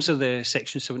 In terms of the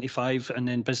Section 75 and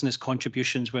then business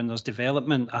contributions when there's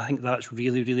development, I think that's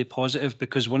really, really positive,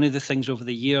 because one of the things over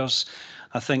the years,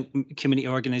 I think community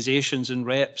organisations and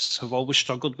reps have always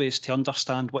struggled with is to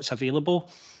understand what's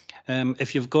available.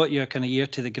 If you've got your kind of ear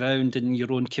to the ground in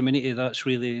your own community, that's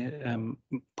really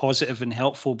positive and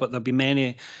helpful, but there'll be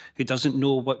many who doesn't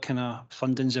know what kind of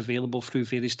funding is available through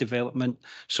various development.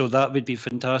 So that would be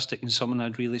fantastic and something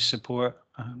I'd really support,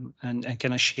 and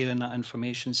kind of sharing that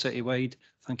information citywide.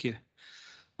 Thank you.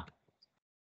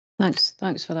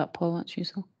 Thanks for that, Paul. That's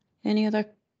useful. Any other?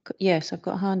 Yes, I've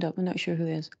got a hand up. I'm not sure who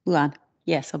it is. Luann.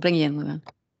 Yes, I'll bring you in, Luann.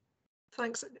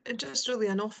 Thanks. And just really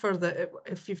an offer that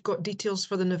if you've got details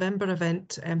for the November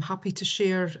event, I'm happy to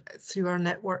share through our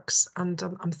networks. And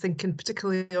I'm thinking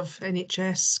particularly of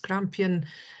NHS, Grampian,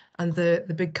 and the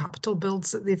big capital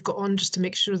builds that they've got on, just to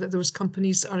make sure that those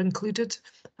companies are included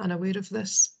and aware of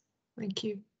this. Thank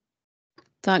you.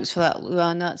 Thanks for that,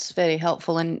 Luann. That's very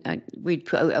helpful. And we'd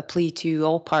put out a plea to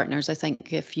all partners, I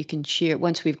think, if you can share,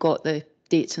 once we've got the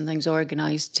dates and things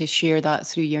organised, to share that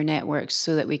through your networks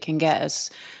so that we can get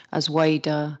as wide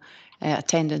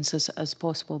attendance as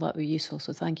possible. That would be useful.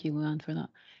 So thank you, Luann, for that.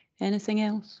 Anything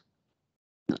else?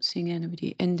 Not seeing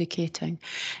anybody indicating.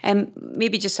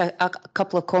 Maybe just a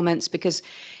couple of comments, because,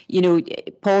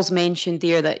 Paul's mentioned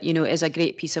there that, it is a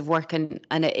great piece of work, and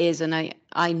it is. And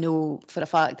I know for a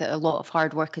fact that a lot of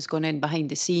hard work has gone in behind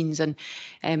the scenes. And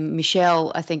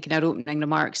Michelle, I think in her opening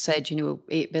remarks said,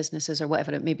 8 businesses or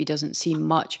whatever, it maybe doesn't seem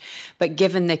much. But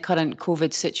given the current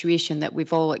COVID situation that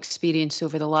we've all experienced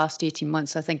over the last 18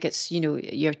 months, I think it's,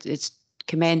 it's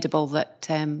commendable that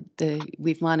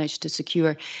we've managed to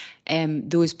secure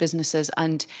those businesses,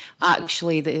 and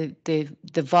actually the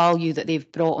value that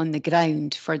they've brought on the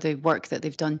ground for the work that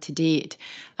they've done to date.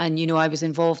 And I was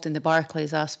involved in the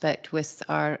Barclays aspect with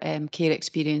our care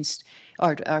experienced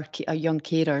or our young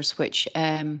carers, which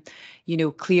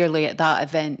clearly at that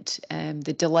event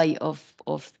the delight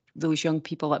of those young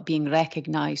people at being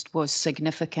recognised was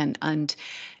significant. And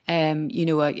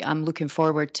I'm looking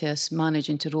forward to us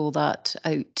managing to roll that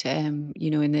out,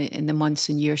 in the months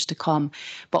and years to come.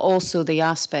 But also the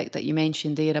aspect that you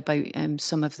mentioned there about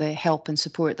some of the help and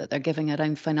support that they're giving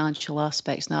around financial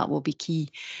aspects, and that will be key,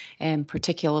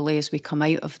 particularly as we come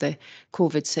out of the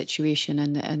COVID situation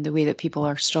and the way that people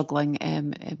are struggling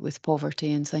with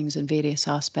poverty and things in various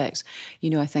aspects.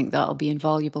 I think that'll be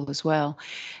invaluable as well.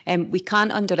 We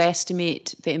can't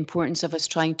underestimate the importance of us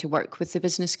trying to work with the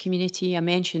business community. I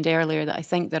mentioned earlier that I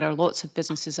think there are lots of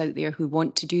businesses out there who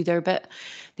want to do their bit.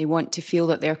 They want to feel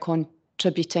that they're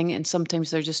contributing, and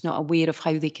sometimes they're just not aware of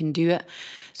how they can do it.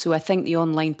 So I think the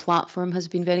online platform has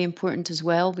been very important as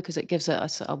well, because it gives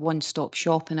us a one-stop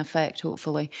shop in effect,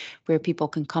 hopefully, where people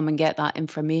can come and get that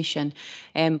information.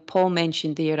 Paul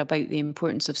mentioned there about the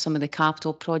importance of some of the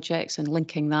capital projects and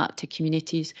linking that to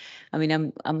communities. I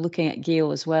mean, I'm looking at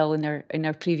Gail as well in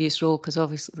her previous role, because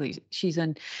obviously she's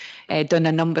done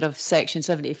a number of Section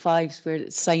 75s where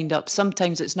it's signed up.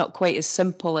 Sometimes it's not quite as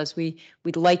simple as we'd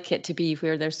like it to be,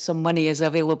 where there's some money is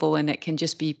available and it can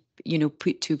just be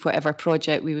put to whatever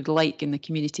project we would like in the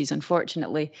communities.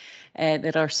 Unfortunately,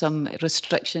 there are some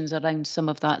restrictions around some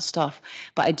of that stuff.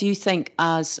 But I do think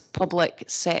as public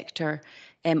sector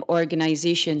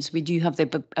organisations, we do have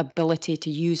the ability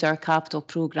to use our capital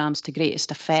programmes to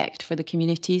greatest effect for the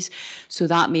communities. So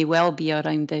that may well be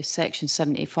around the Section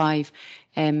 75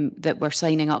 that we're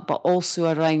signing up, but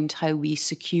also around how we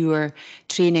secure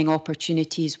training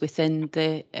opportunities within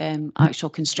the actual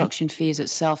construction phase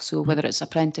itself. So whether it's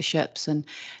apprenticeships and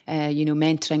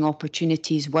mentoring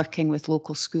opportunities, working with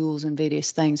local schools and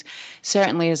various things.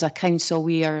 Certainly as a council,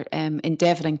 we are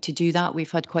endeavouring to do that.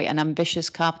 We've had quite an ambitious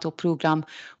capital programme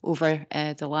over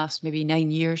the last maybe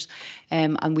 9 years,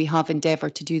 and we have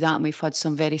endeavoured to do that, and we've had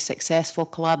some very successful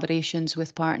collaborations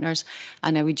with partners.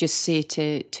 And I would just say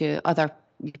to other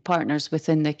partners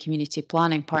within the community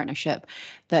planning partnership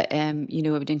that I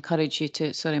would encourage you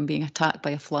to, sorry, I'm being attacked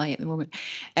by a fly at the moment.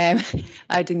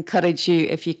 I'd encourage you,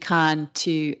 if you can,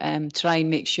 to try and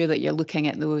make sure that you're looking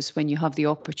at those when you have the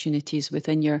opportunities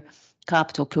within your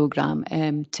capital programme,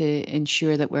 to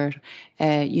ensure that we're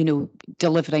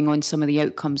delivering on some of the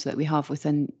outcomes that we have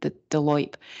within the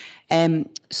LOIP.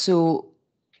 So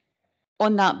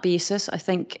on that basis, I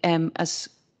think as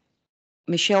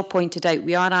Michelle pointed out,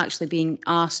 we are actually being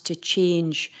asked to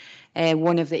change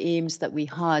one of the aims that we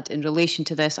had in relation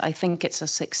to this. I think it's a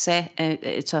success.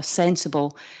 It's a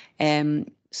sensible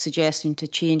suggestion to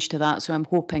change to that. So I'm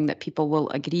hoping that people will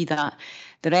agree that.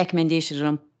 The recommendations are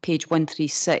on page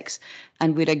 136,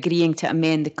 and we're agreeing to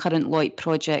amend the current LOIP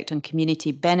project on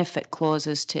community benefit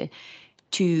clauses to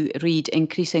read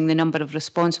increasing the number of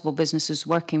responsible businesses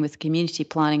working with community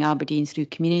planning Aberdeen through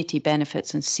community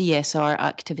benefits and CSR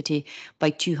activity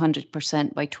by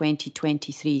 200% by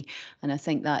 2023. And I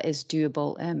think that is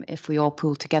doable if we all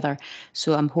pull together.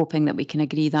 So I'm hoping that we can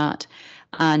agree that.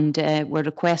 And we're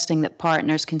requesting that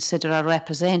partners consider a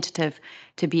representative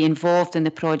to be involved in the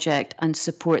project and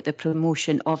support the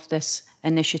promotion of this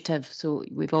initiative. So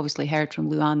we've obviously heard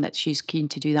from Luann that she's keen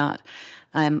to do that,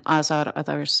 as are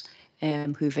others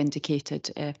who've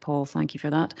indicated. Paul, thank you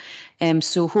for that.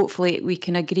 So hopefully we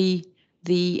can agree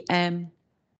the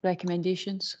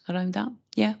recommendations around that.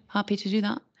 Yeah, happy to do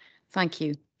that. Thank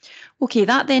you. Okay,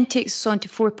 that then takes us on to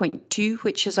 4.2,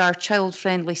 which is our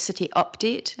child-friendly city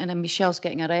update. And Michelle's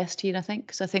getting a rest here, I think,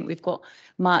 because I think we've got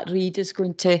Matt Reid is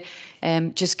going to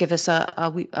just give us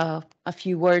a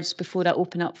few words before I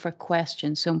open up for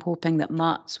questions. So I'm hoping that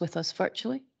Matt's with us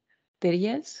virtually. There he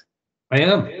is. I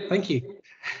am. Thank you.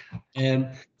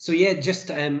 So yeah, just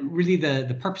really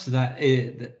the purpose of that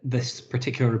this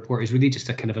particular report is really just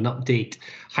a kind of an update,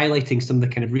 highlighting some of the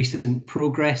kind of recent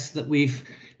progress that we've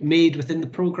made within the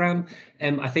programme.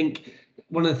 I think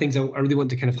one of the things I really want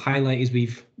to kind of highlight is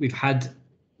we've had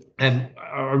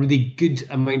a really good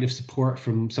amount of support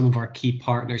from some of our key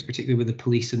partners, particularly with the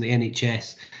police and the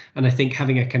NHS. And I think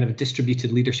having a kind of a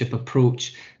distributed leadership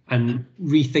approach and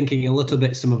rethinking a little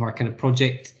bit some of our kind of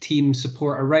project team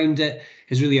support around it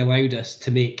has really allowed us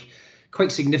to make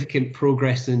quite significant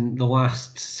progress in the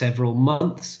last several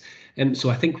months. And so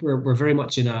I think we're very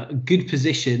much in a good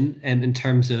position in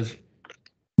terms of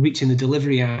reaching the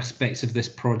delivery aspects of this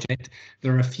project.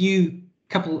 There are a few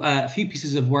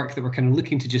pieces of work that we're kind of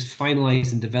looking to just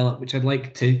finalise and develop, which I'd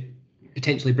like to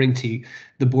potentially bring to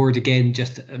the board again,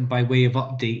 just by way of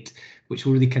update, which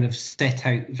will really kind of set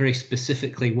out very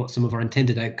specifically what some of our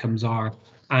intended outcomes are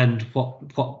and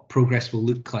what progress will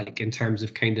look like in terms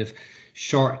of kind of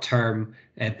short-term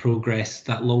progress,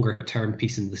 that longer-term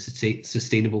piece, and the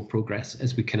sustainable progress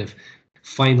as we kind of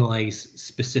finalise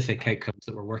specific outcomes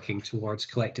that we're working towards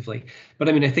collectively. But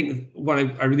I mean, I think what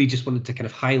I really just wanted to kind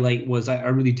of highlight was I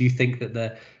really do think that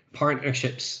the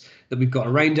partnerships that we've got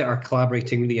around it are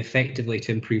collaborating really effectively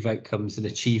to improve outcomes and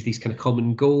achieve these kind of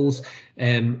common goals.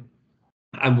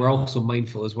 And we're also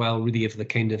mindful as well, really, of the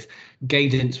kind of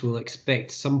guidance we'll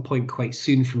expect some point quite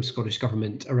soon from Scottish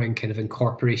Government around kind of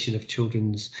incorporation of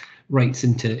children's rights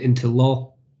into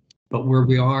law. But where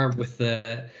we are with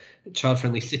the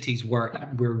child-friendly cities work,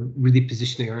 we're really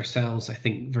positioning ourselves, I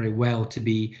think, very well to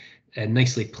be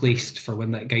nicely placed for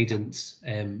when that guidance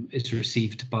is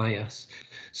received by us.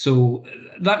 So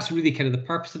that's really kind of the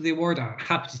purpose of the award. I'm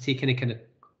happy to take any kind of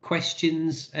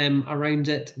questions around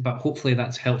it, but hopefully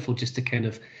that's helpful just to kind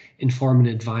of inform and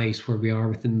advise where we are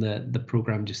within the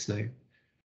programme just now.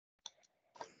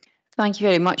 Thank you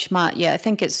very much, Matt. Yeah, I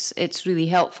think it's really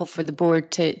helpful for the board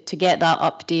to get that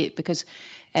update because,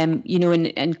 you know,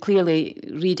 and clearly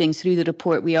reading through the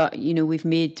report, we've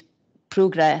made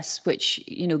progress, which,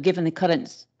 you know, given the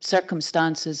current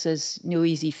circumstances, is no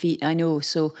easy feat, I know.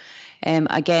 So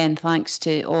again, thanks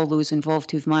to all those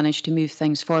involved who've managed to move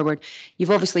things forward.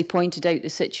 You've obviously pointed out the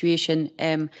situation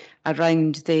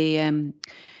around the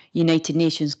United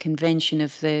Nations Convention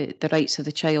of the Rights of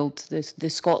the Child, the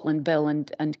Scotland bill,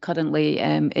 and currently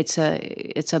it's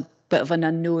a bit of an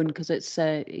unknown because it's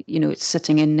it's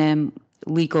sitting in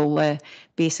legal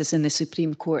basis in the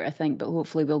Supreme Court, I think, but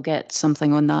hopefully we'll get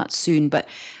something on that soon. But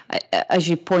as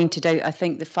you pointed out, I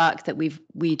think the fact that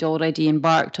we'd already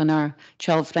embarked on our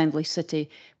child-friendly city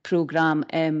programme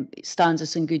stands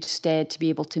us in good stead to be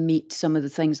able to meet some of the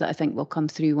things that I think will come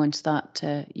through once that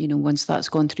once that's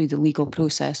gone through the legal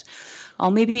process. I'll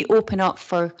maybe open up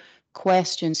for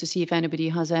questions to see if anybody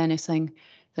has anything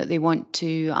that they want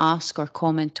to ask or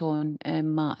comment on,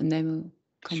 Matt, and then we'll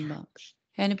come back.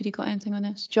 Anybody got anything on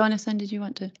this? Jonathan, did you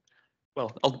want to?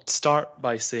 Well, I'll start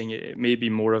by saying it may be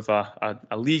more of a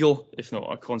legal, if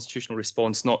not a constitutional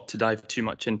response, not to dive too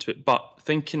much into it, but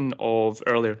thinking of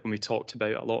earlier when we talked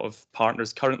about a lot of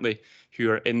partners currently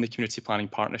who are in the community planning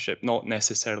partnership, not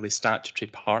necessarily statutory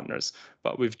partners,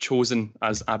 but we've chosen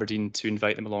as Aberdeen to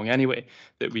invite them along anyway,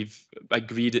 that we've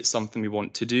agreed it's something we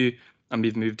want to do and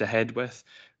we've moved ahead with.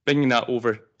 Bringing that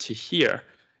over to here,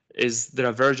 is there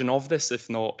a version of this, if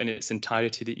not in its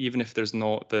entirety, that even if there's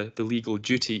not the legal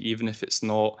duty, even if it's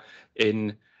not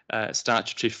in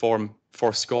statutory form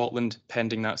for Scotland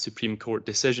pending that Supreme Court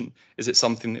decision, is it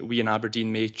something that we in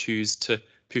Aberdeen may choose to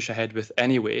push ahead with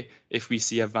anyway if we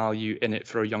see a value in it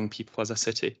for our young people as a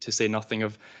city, to say nothing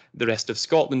of the rest of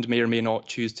Scotland may or may not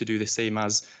choose to do the same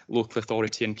as local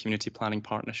authority and community planning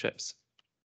partnerships.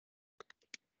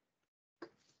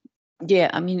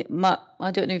 Yeah, I mean, Matt,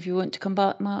 I don't know if you want to come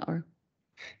back, Matt, or?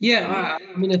 Yeah,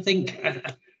 I mean, I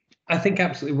think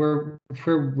absolutely where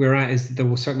we're at is there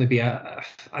will certainly be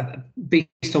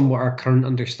based on what our current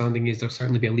understanding is, there'll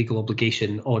certainly be a legal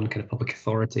obligation on kind of public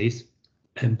authorities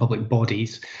and public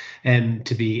bodies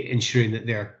to be ensuring that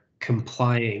they're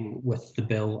complying with the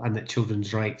bill, and that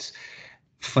children's rights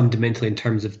fundamentally in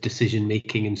terms of decision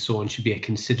making and so on should be a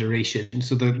consideration.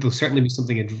 So there'll certainly be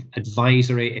something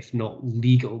advisory, if not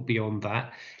legal, beyond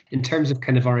that. In terms of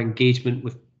kind of our engagement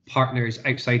with partners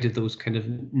outside of those kind of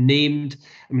named,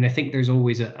 I mean, I think there's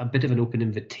always a bit of an open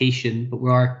invitation, but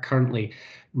we are currently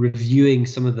reviewing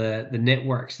some of the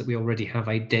networks that we already have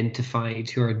identified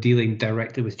who are dealing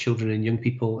directly with children and young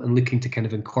people, and looking to kind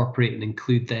of incorporate and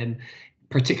include them,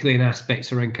 particularly in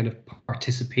aspects around kind of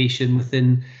participation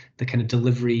within the kind of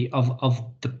delivery of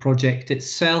the project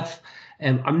itself.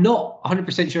 I'm not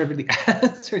 100% sure everything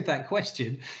answered that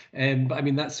question, but I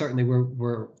mean, that's certainly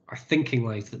where our thinking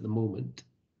lies at the moment.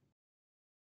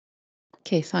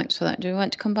 Okay, thanks for that. Do you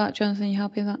want to come back, Jonathan? You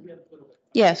happy with that?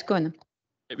 Yes, go on then.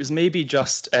 It was maybe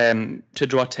just to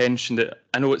draw attention that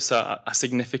I know it's a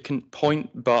significant point,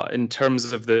 but in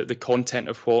terms of the content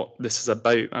of what this is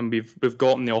about, and we've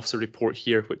gotten the officer report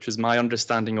here, which was my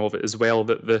understanding of it as well,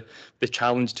 that the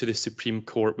challenge to the Supreme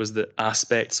Court was that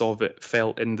aspects of it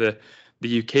felt in the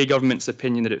UK government's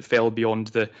opinion that it fell beyond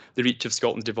the reach of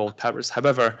Scotland's devolved powers.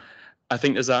 However, I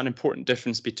think there's an important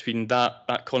difference between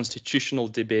that constitutional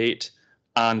debate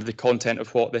and the content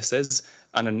of what this is,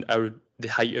 and the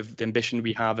height of the ambition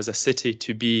we have as a city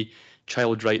to be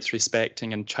child rights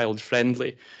respecting and child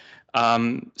friendly.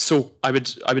 So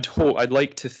I'd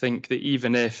like to think that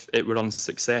even if it were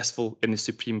unsuccessful in the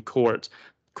Supreme Court,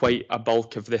 quite a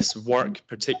bulk of this work,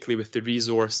 particularly with the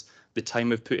resource, the time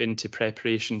we've put into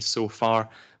preparation so far,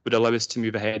 would allow us to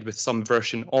move ahead with some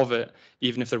version of it,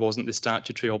 even if there wasn't the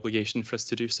statutory obligation for us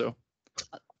to do so.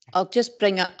 I'll just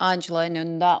bring Angela in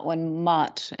on that one,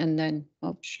 Matt, and then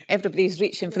everybody's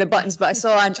reaching for the buttons, but I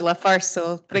saw Angela first,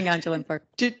 so bring Angela in first.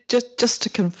 Just to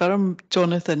confirm,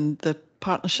 Jonathan, the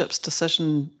partnership's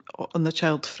decision on the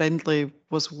child friendly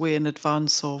was way in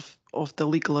advance of the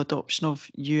legal adoption of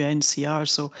UNCR,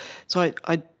 so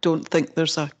I don't think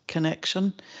there's a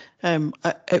connection.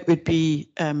 It would be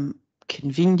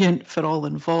convenient for all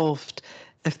involved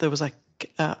if there was a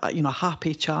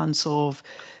happy chance of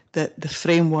the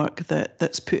framework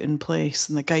that's put in place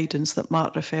and the guidance that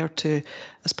Matt referred to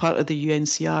as part of the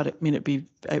UNCR. I mean,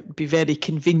 it'd be very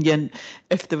convenient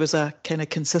if there was a kind of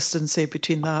consistency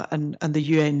between that and the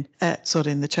UN,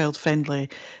 and the child friendly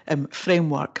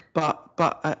framework. But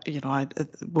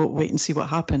we'll wait and see what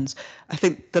happens. I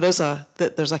think there's a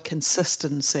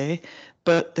consistency,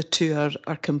 but the two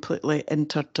are completely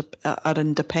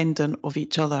independent of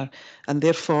each other, and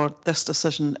therefore this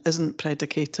decision isn't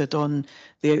predicated on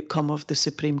the outcome of the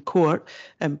Supreme Court.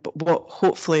 But what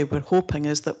hopefully we're hoping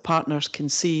is that partners can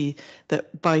see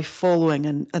that by following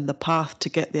in the path to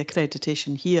get the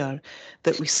accreditation here,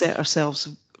 that we set ourselves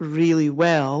really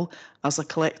well as a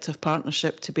collective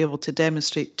partnership to be able to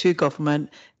demonstrate to government,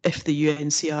 if the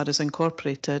UNCR is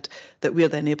incorporated, that we're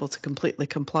then able to completely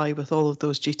comply with all of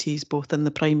those duties, both in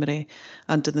the primary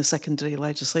and in the secondary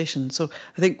legislation. So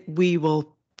I think we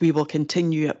will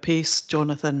continue at pace,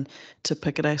 Jonathan, to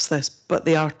progress this, but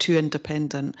they are two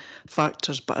independent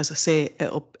factors. But as I say,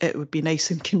 it would be nice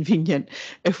and convenient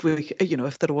if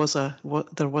if there was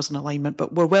an alignment.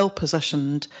 But we're well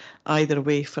positioned either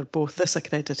way for both this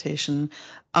accreditation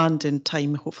and in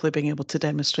time, hopefully being able to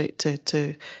demonstrate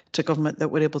to government that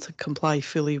we're able to comply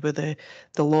fully with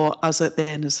the law as it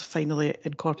then is finally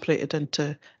incorporated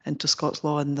into Scots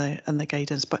law and the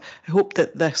guidance. But I hope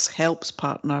that this helps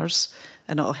partners,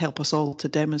 and it'll help us all to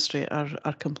demonstrate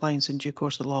our compliance in due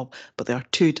course of the law. But there are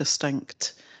two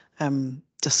distinct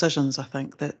decisions, I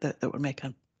think, that we're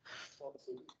making.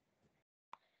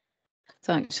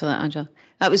 Thanks for that, Angela.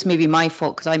 That was maybe my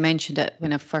fault because I mentioned it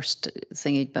when I first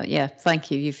thingied, but yeah,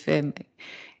 thank you. You've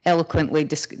eloquently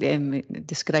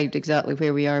described exactly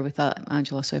where we are with that,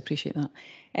 Angela, so I appreciate that.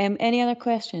 Any other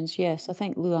questions? Yes, I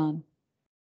think Luann.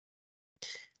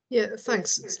 Yeah,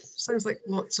 thanks. It sounds like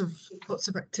lots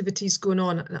of activities going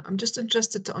on. I'm just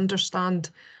interested to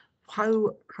understand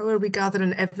how are we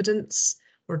gathering evidence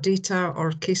or data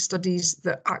or case studies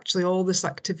that actually all this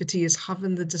activity is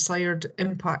having the desired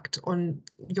impact on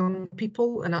young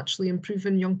people and actually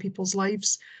improving young people's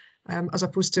lives. as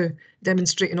opposed to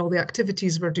demonstrating all the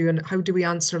activities we're doing. How do we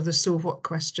answer the so what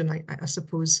question, I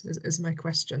suppose, is my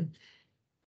question.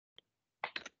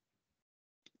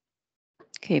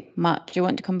 Okay, Matt, do you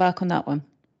want to come back on that one?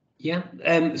 Yeah,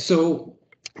 so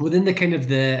within the kind of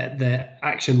the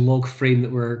action log frame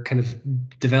that we're kind of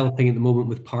developing at the moment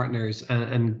with partners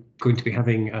and going to be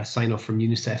having a sign off from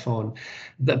UNICEF on,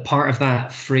 that part of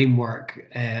that framework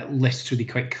lists really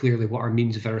quite clearly what our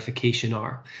means of verification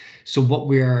are. So what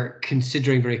we're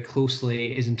considering very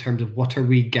closely is in terms of what are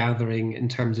we gathering in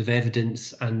terms of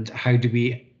evidence and how do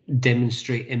we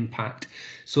demonstrate impact.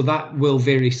 So that will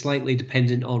vary slightly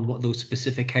dependent on what those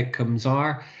specific outcomes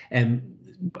are.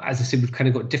 As I said, we've kind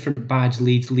of got different badge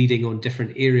leads leading on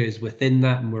different areas within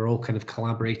that, and we're all kind of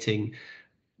collaborating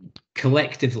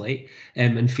collectively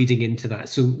and feeding into that.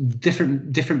 So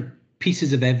different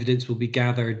pieces of evidence will be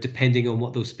gathered depending on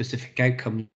what those specific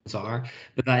outcomes are,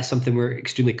 but that is something we're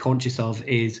extremely conscious of,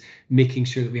 is making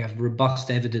sure that we have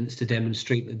robust evidence to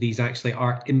demonstrate that these actually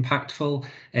are impactful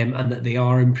and that they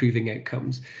are improving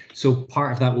outcomes. So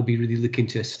part of that will be really looking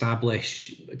to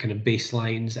establish kind of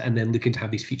baselines and then looking to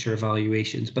have these future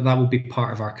evaluations, but that will be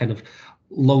part of our kind of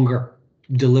longer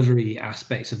delivery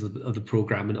aspects of the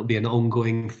program, and it'll be an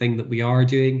ongoing thing that we are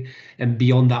doing. And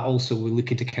beyond that, also we're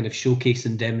looking to kind of showcase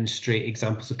and demonstrate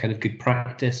examples of kind of good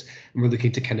practice, and we're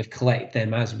looking to kind of collect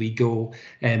them as we go,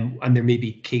 and there may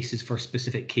be cases for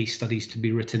specific case studies to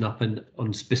be written up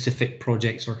on specific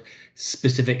projects or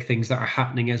specific things that are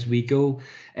happening as we go.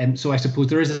 So I suppose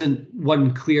there isn't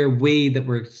one clear way that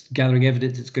we're gathering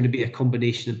evidence. It's going to be a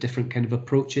combination of different kind of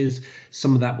approaches.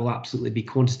 Some of that will absolutely be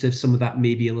quantitative, some of that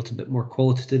may be a little bit more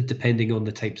qualitative, depending on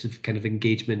the types of kind of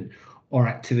engagement or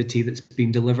activity that's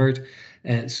being delivered.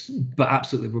 But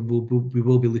absolutely, we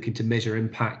will be looking to measure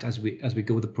impact as we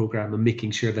go with the programme and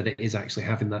making sure that it is actually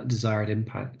having that desired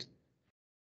impact.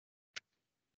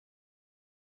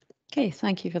 Okay,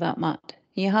 thank you for that, Matt.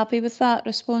 Are you happy with that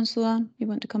response, Luann? You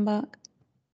want to come back?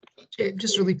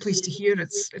 Just really pleased to hear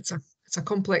it's a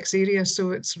complex area,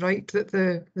 so it's right that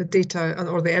the data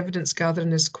or the evidence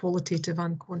gathering is qualitative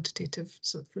and quantitative.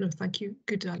 So no, thank you.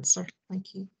 Good answer.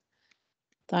 Thank you.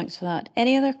 Thanks for that.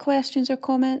 Any other questions or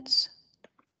comments?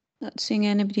 Not seeing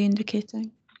anybody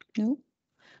indicating. No.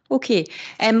 Okay.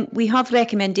 We have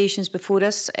recommendations before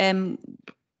us.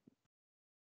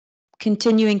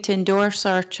 Continuing to endorse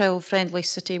our child-friendly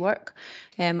city work.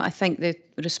 I think the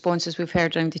responses we've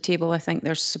heard around the table, I think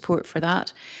there's support for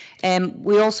that.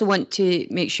 We also want to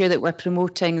make sure that we're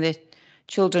promoting the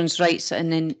children's rights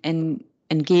and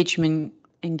engaging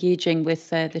with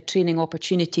the training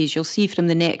opportunities. You'll see from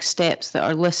the next steps that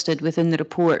are listed within the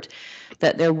report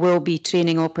that there will be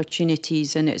training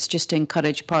opportunities, and it's just to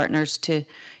encourage partners to,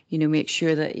 make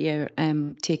sure that you're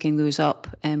taking those up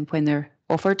when they're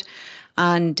offered.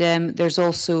 And there's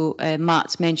also,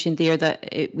 Matt's mentioned there that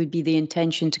it would be the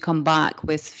intention to come back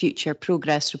with future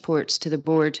progress reports to the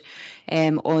board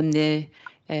on the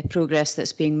progress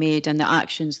that's being made and the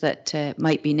actions that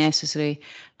might be necessary.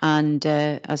 And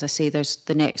as I say, there's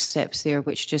the next steps there,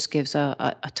 which just gives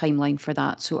a timeline for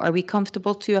that. So are we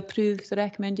comfortable to approve the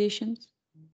recommendations?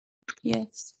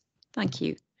 Yes, thank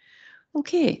you.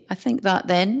 Okay, I think that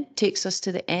then takes us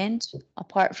to the end,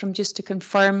 apart from just to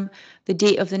confirm the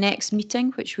date of the next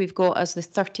meeting, which we've got as the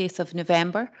 30th of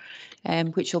November,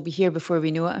 which will be here before we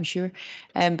know it, I'm sure.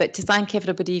 But to thank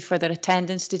everybody for their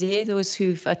attendance today, those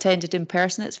who've attended in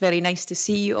person. It's very nice to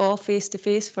see you all face to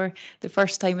face for the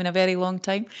first time in a very long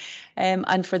time.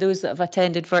 And for those that have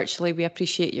attended virtually, we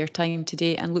appreciate your time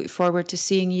today and look forward to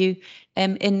seeing you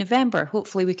in November.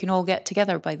 Hopefully we can all get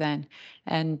together by then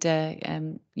and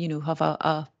have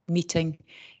a meeting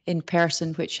in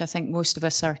person, which I think most of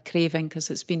us are craving because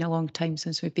it's been a long time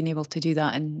since we've been able to do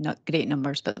that in not great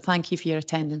numbers. But thank you for your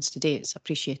attendance today. It's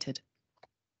appreciated.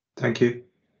 Thank you.